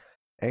cash.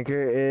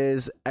 Anchor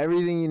is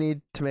everything you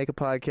need to make a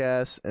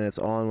podcast, and it's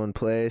all in one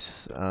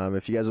place.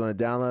 If you guys want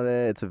to download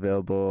it, it's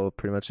available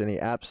pretty much any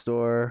app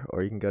store,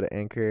 or you can go to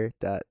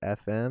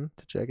anchor.fm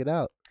to check it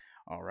out.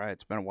 All right.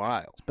 It's been a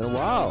while. It's been a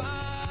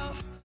while.